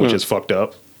thing, which is fucked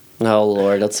up. Oh,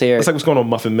 Lord. Let's hear It's it. like, what's going on,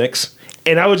 Muffin Mix?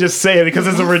 And I would just say it because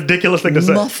it's a ridiculous thing to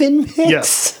say. Muffin Mix?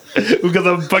 Yes. Because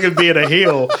I'm fucking being a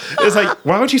heel. It's like,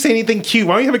 why don't you say anything cute?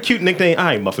 Why don't you have a cute nickname? All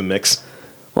right, Muffin Mix.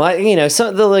 Well,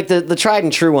 some the tried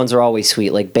and true ones are always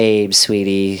sweet, like Babe,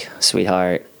 Sweetie,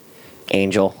 Sweetheart,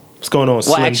 Angel. What's going on, Well,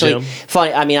 Slim actually, Jim?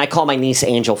 funny. I mean, I call my niece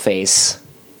Angel Face,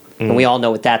 and we all know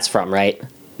what that's from, right?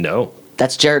 No.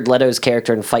 That's Jared Leto's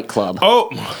character in Fight Club. Oh.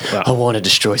 I Wow. want to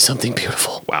destroy something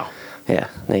beautiful. Wow. Yeah,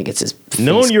 then he gets his face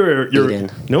Knowing your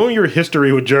eaten. knowing your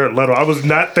history with Jared Leto, I was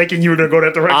not thinking you were gonna go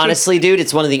that direction. Honestly, dude,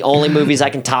 it's one of the only movies I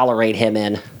can tolerate him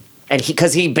in, and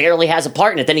because he barely has a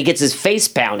part in it, then he gets his face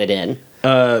pounded in.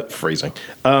 Phrasing.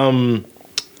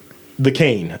 The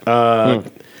cane.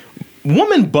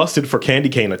 Woman busted for candy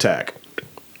cane attack.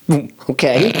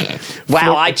 Okay,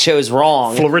 wow, I chose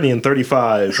wrong. Floridian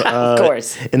 35. Of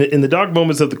course. In the dark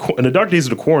moments of in the dark days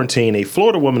of the quarantine, a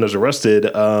Florida woman was arrested.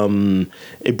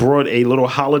 It brought a little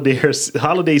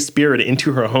holiday spirit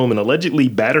into her home and allegedly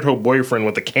battered her boyfriend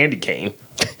with a candy cane.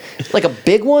 Like a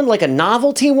big one, like a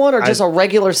novelty one, or just a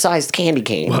regular sized candy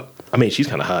cane? I mean, she's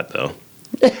kind of hot though.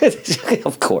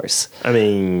 Of course. I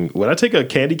mean, would I take a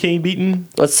candy cane beating?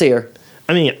 Let's see her.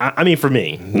 I mean, for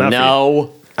me, not for you.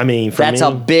 No, I mean, for that's me,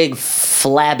 a big,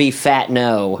 flabby, fat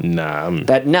no. nah.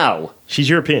 No. She's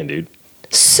European, dude.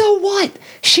 So what?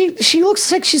 She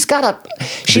looks like she's got a.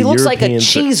 She The looks like a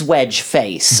Europeans- cheese wedge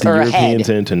face The or a Europeans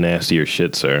head. into nastier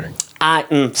shit, sir.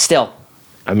 Still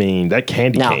I mean, that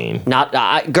candy no, cane.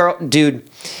 not girl, dude.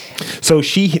 So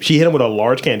she hit him with a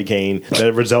large candy cane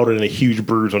that resulted in a huge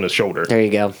bruise on his shoulder. There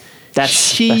you go. That's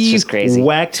She just crazy.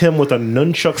 whacked him with a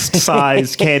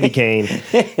nunchuck-sized candy cane.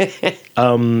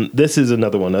 This is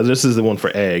another one. This is the one for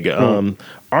Egg.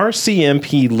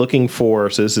 RCMP looking for.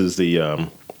 So this is the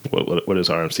what is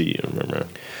RMC? Remember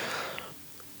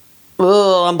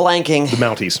Oh, I'm blanking. the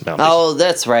Mounties? Oh,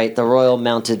 that's right. The Royal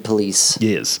Mounted Police.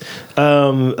 Yes.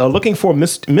 Looking for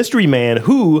mystery man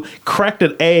who cracked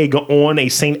an egg on a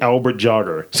St. Albert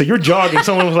jogger. So you're jogging,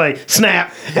 someone was like,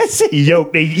 snap. He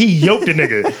yoked the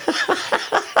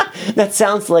nigga. That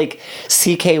sounds like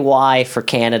CKY for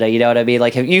Canada. You know what I mean?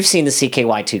 Like, you've seen the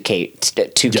CKY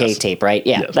 2K Yes. tape, right?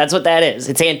 Yeah, Yes. that's what that is.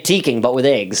 It's antiquing, but with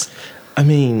eggs. I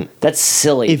mean, That's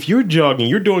silly. if you're jogging,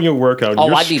 you're doing your workout, Oh,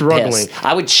 you're I'd be struggling. pissed.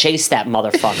 I would chase that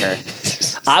motherfucker.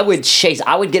 I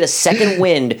would get a second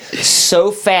wind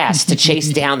so fast to chase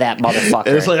down that motherfucker.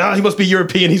 And it's like, he must be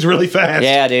European. He's really fast.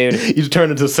 Yeah, dude. He's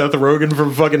turned into Seth Rogen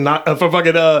from fucking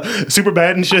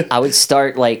Superbad and shit. I would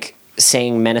start like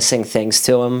saying menacing things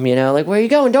to him, like, where are you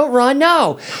going? Don't run.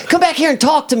 No. Come back here and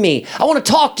talk to me. I want to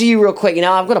talk to you real quick.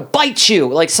 I'm going to bite you.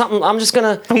 Like something, I'm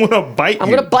gonna bite you.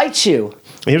 going to bite you.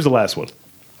 Here's the last one.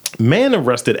 Man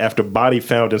arrested after body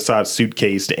found inside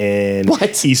suitcase in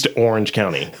What? East Orange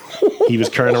County. He was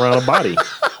carrying around a body.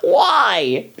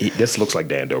 Why? This looks like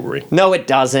Dan Dobry. No, it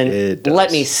doesn't. It does.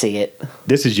 Let me see it.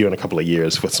 This is you in a couple of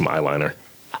years with some eyeliner.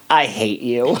 I hate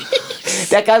you.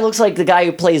 That guy looks like the guy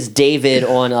who plays David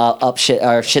on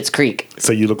Schitt's Creek.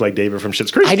 So you look like David from Schitt's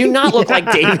Creek. I do not look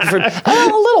like David from a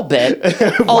little bit.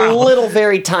 A little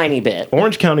very tiny bit.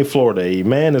 Orange County, Florida. A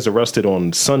man is arrested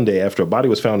on Sunday after a body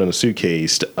was found in a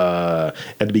suitcase at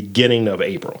the beginning of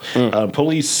April.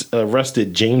 Police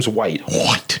arrested James White.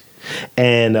 What?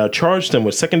 And charged him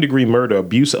with second-degree murder,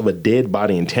 abuse of a dead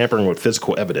body, and tampering with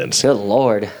physical evidence. Good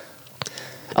Lord.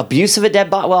 Abuse of a dead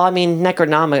body. Well, I mean, not the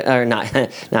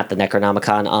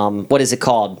Necronomicon. What is it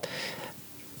called?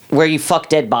 Where you fuck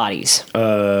dead bodies.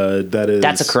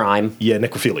 That's a crime. Yeah,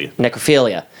 necrophilia.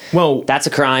 Necrophilia. Well, That's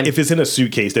a crime. If it's in a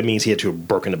suitcase, that means he had to have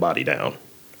broken the body down,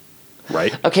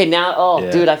 right? Okay, now,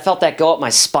 Yeah. dude, I felt that go up my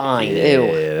spine. Ew.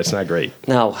 Yeah, that's not great.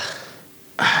 No.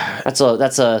 That's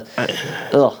a.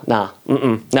 Nah.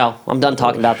 No, I'm done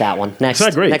talking about that one. Next. It's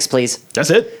not great. Next, please.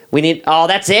 That's it. We need. Oh,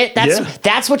 that's it.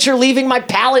 That's what you're leaving my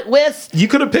palate with. You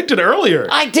could have picked it earlier.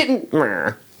 I didn't.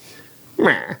 Meh.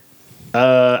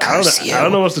 I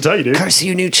don't know what to tell you, dude. Curse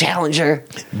you, new challenger.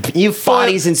 You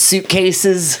bodies in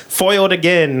suitcases. Foiled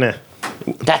again.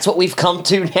 That's what we've come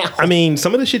to now. I mean,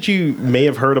 some of the shit you may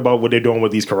have heard about what they're doing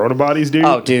with these corona bodies, dude.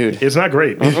 Oh, dude. It's not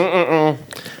great.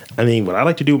 I mean, what I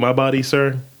like to do with my body,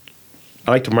 sir,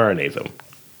 I like to marinate them.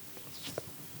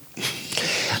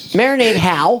 Marinate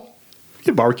how?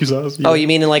 Get barbecue sauce. Oh, you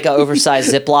mean in like an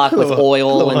oversized Ziploc with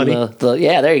oil little and honey. the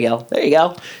yeah, there you go. There you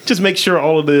go. Just make sure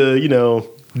all of the,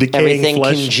 decaying Everything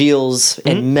flesh. congeals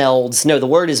and melds. No, the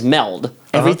word is meld.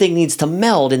 Everything needs to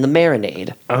meld in the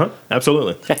marinade.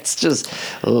 Absolutely. That's just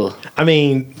ugh. I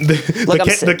mean,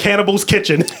 the cannibal's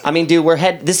kitchen. I mean, dude,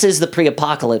 this is the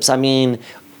pre-apocalypse. I mean,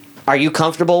 are you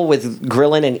comfortable with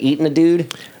grilling and eating a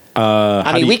dude?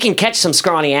 I mean, we can catch some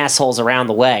scrawny assholes around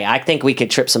the way. I think we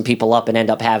could trip some people up and end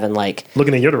up having like,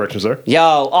 Looking in your direction, sir.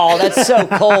 that's so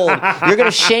cold. You're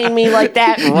gonna shame me like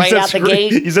that right out the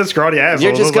gate. You said scrawny asshole.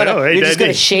 You're just gonna hey, you're just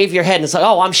gonna shave your head and it's like,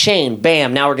 oh, I'm Shane.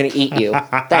 Bam, now we're gonna eat you.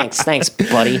 Thanks,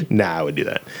 buddy. Nah, I would do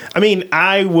that. I mean,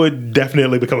 I would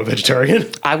definitely become a vegetarian.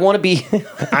 I want to be.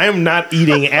 I am not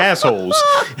eating assholes.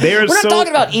 We're not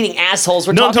talking about eating assholes.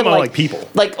 We're I'm talking about like people.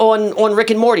 Like on Rick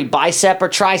and Morty, bicep or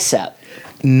tricep.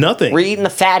 Nothing. We're eating the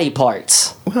fatty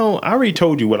parts. Well, I already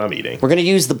told you what I'm eating. We're gonna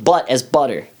use the butt as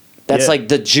butter. That's like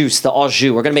the juice, the au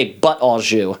jus. We're gonna make butt au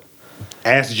jus.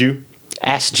 Ass Jew.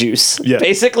 Ass juice. Yeah.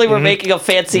 Basically, we're making a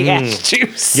fancy ass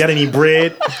juice. You got any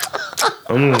bread?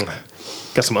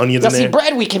 Got some onions Now, in see, there.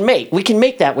 bread we can make. We can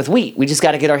make that with wheat. We just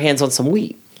got to get our hands on some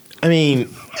wheat. I mean,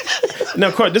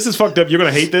 now, Clark, this is fucked up. You're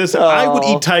gonna hate this. I would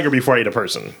eat tiger before I eat a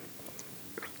person.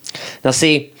 Now,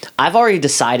 see, I've already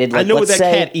decided. Like, I know what let's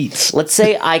that say, cat eats. Let's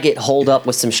say I get holed up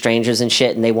with some strangers and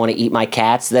shit, and they want to eat my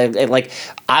cats. They're like,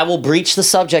 I will breach the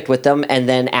subject with them, and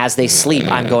then as they sleep,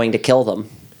 I'm going to kill them.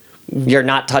 You're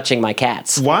not touching my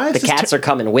cats. Why is the this cats are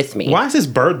coming with me? Why is this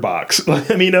Bird Box?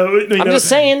 I mean, I'm just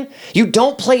saying, you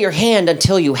don't play your hand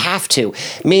until you have to.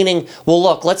 Meaning, well,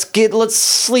 look, let's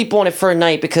sleep on it for a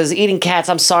night because eating cats.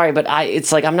 I'm sorry, but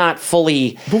it's like I'm not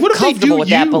fully But what if they comfortable do with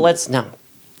that. you? But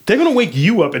They're gonna wake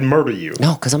you up and murder you.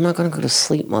 no, because I'm not going to go to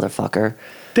sleep, motherfucker.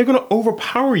 They're gonna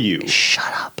overpower you.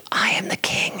 Shut up! I am the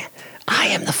king. I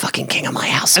am the fucking king of my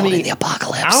household in the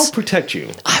apocalypse. I'll protect you.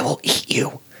 I will eat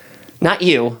you, not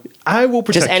you. I will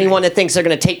protect Just anyone you. that thinks they're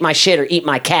going to take my shit or eat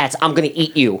my cats. I'm going to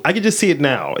eat you. I can just see it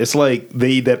now. It's like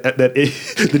the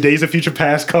Days of Future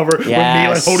Past cover with me like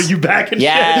Yes. holding you back and shit.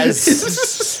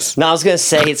 Yes. No, I was going to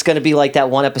say it's going to be like that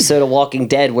one episode of Walking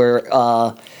Dead where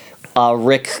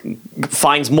Rick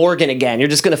finds Morgan again. You're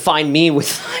just going to find me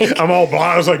with like, I'm all blind.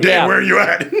 I was like, damn, Yeah. where are you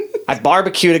at? I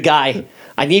barbecued a guy.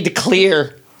 I need to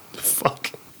clear.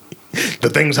 Fuck. The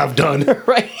things I've done.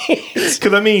 Right?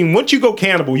 Because, I mean, once you go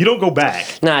cannibal, you don't go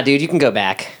back. Nah, dude, you can go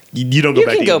back. You don't go You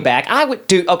back. can go back. I would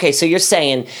do. Okay, so you're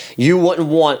saying you wouldn't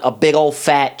want a big old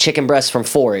fat chicken breast from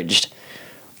Foraged.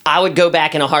 I would go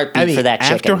back in a heartbeat for that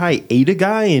chicken. After I ate a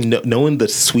guy and knowing the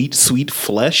sweet, sweet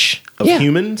flesh of Yeah.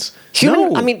 humans,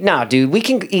 Human, no. I mean, nah, dude, we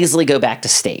can easily go back to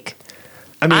steak.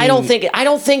 I mean, I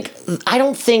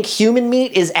don't think human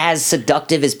meat is as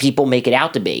seductive as people make it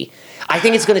out to be. I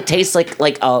think it's going to taste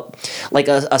like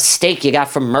a steak you got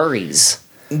from Murray's.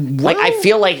 Like I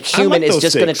feel like human is those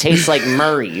just going to steaks. taste like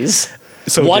Murray's.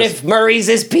 So What just- if Murray's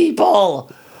is people?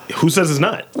 Who says it's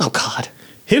not? Oh God.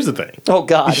 Here's the thing. Oh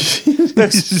God.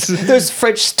 Those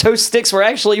French toast sticks were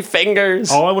actually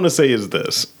fingers. All I want to say is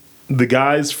this. The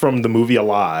guys from the movie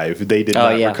Alive, they did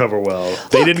not yeah. recover well.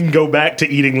 They didn't go back to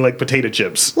eating like potato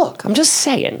chips. Look, I'm just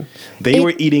saying. They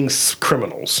were eating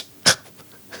criminals.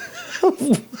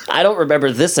 I don't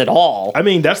remember this at all. I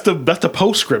mean, that's the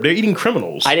postscript. They're eating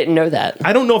criminals. I didn't know that.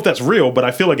 I don't know if that's real, but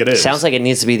I feel like it is. Sounds like it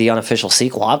needs to be the unofficial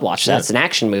sequel. I'd watch that. It's an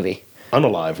action movie.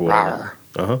 Unalive. Rawr.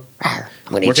 Uh-huh. Rawr.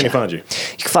 I'm gonna Where eat can ya. you find you?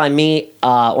 You can find me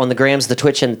on the grams, the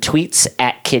Twitch, and the tweets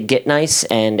at Kid Get Nice,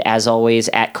 and as always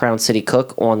at Crown City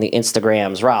Cook on the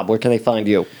Instagrams. Rob, where can they find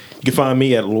you? You can find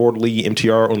me at Lord Lee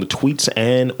MTR on the tweets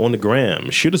and on the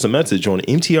gram. Shoot us a message on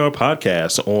MTR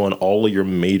Podcast on all of your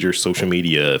major social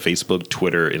media, Facebook,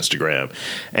 Twitter, Instagram.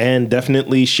 And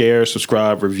definitely share,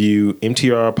 subscribe, review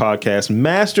MTR Podcast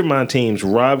Mastermind Team's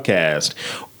Robcast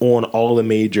on all the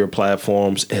major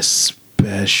platforms, especially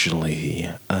especially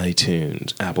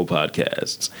iTunes, Apple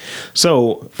Podcasts.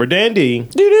 So for Dandy,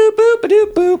 Doo-doo, boop,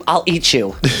 ba-doo, boop. I'll eat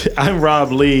you. I'm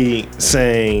Rob Lee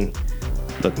saying,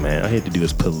 look, man, I hate to do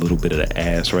is put a little bit of the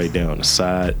ass right down the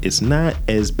side. It's not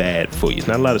as bad for you. It's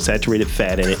not a lot of saturated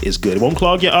fat in it. It's good. It won't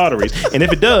clog your arteries. And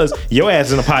if it does, your ass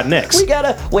is in a pot next. We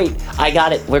gotta wait. I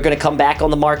got it. We're gonna come back on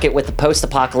the market with the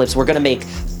post-apocalypse. We're gonna make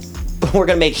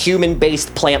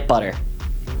human-based plant butter.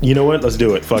 You know what? Let's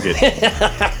do it. Fuck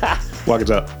it. Walk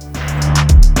us up.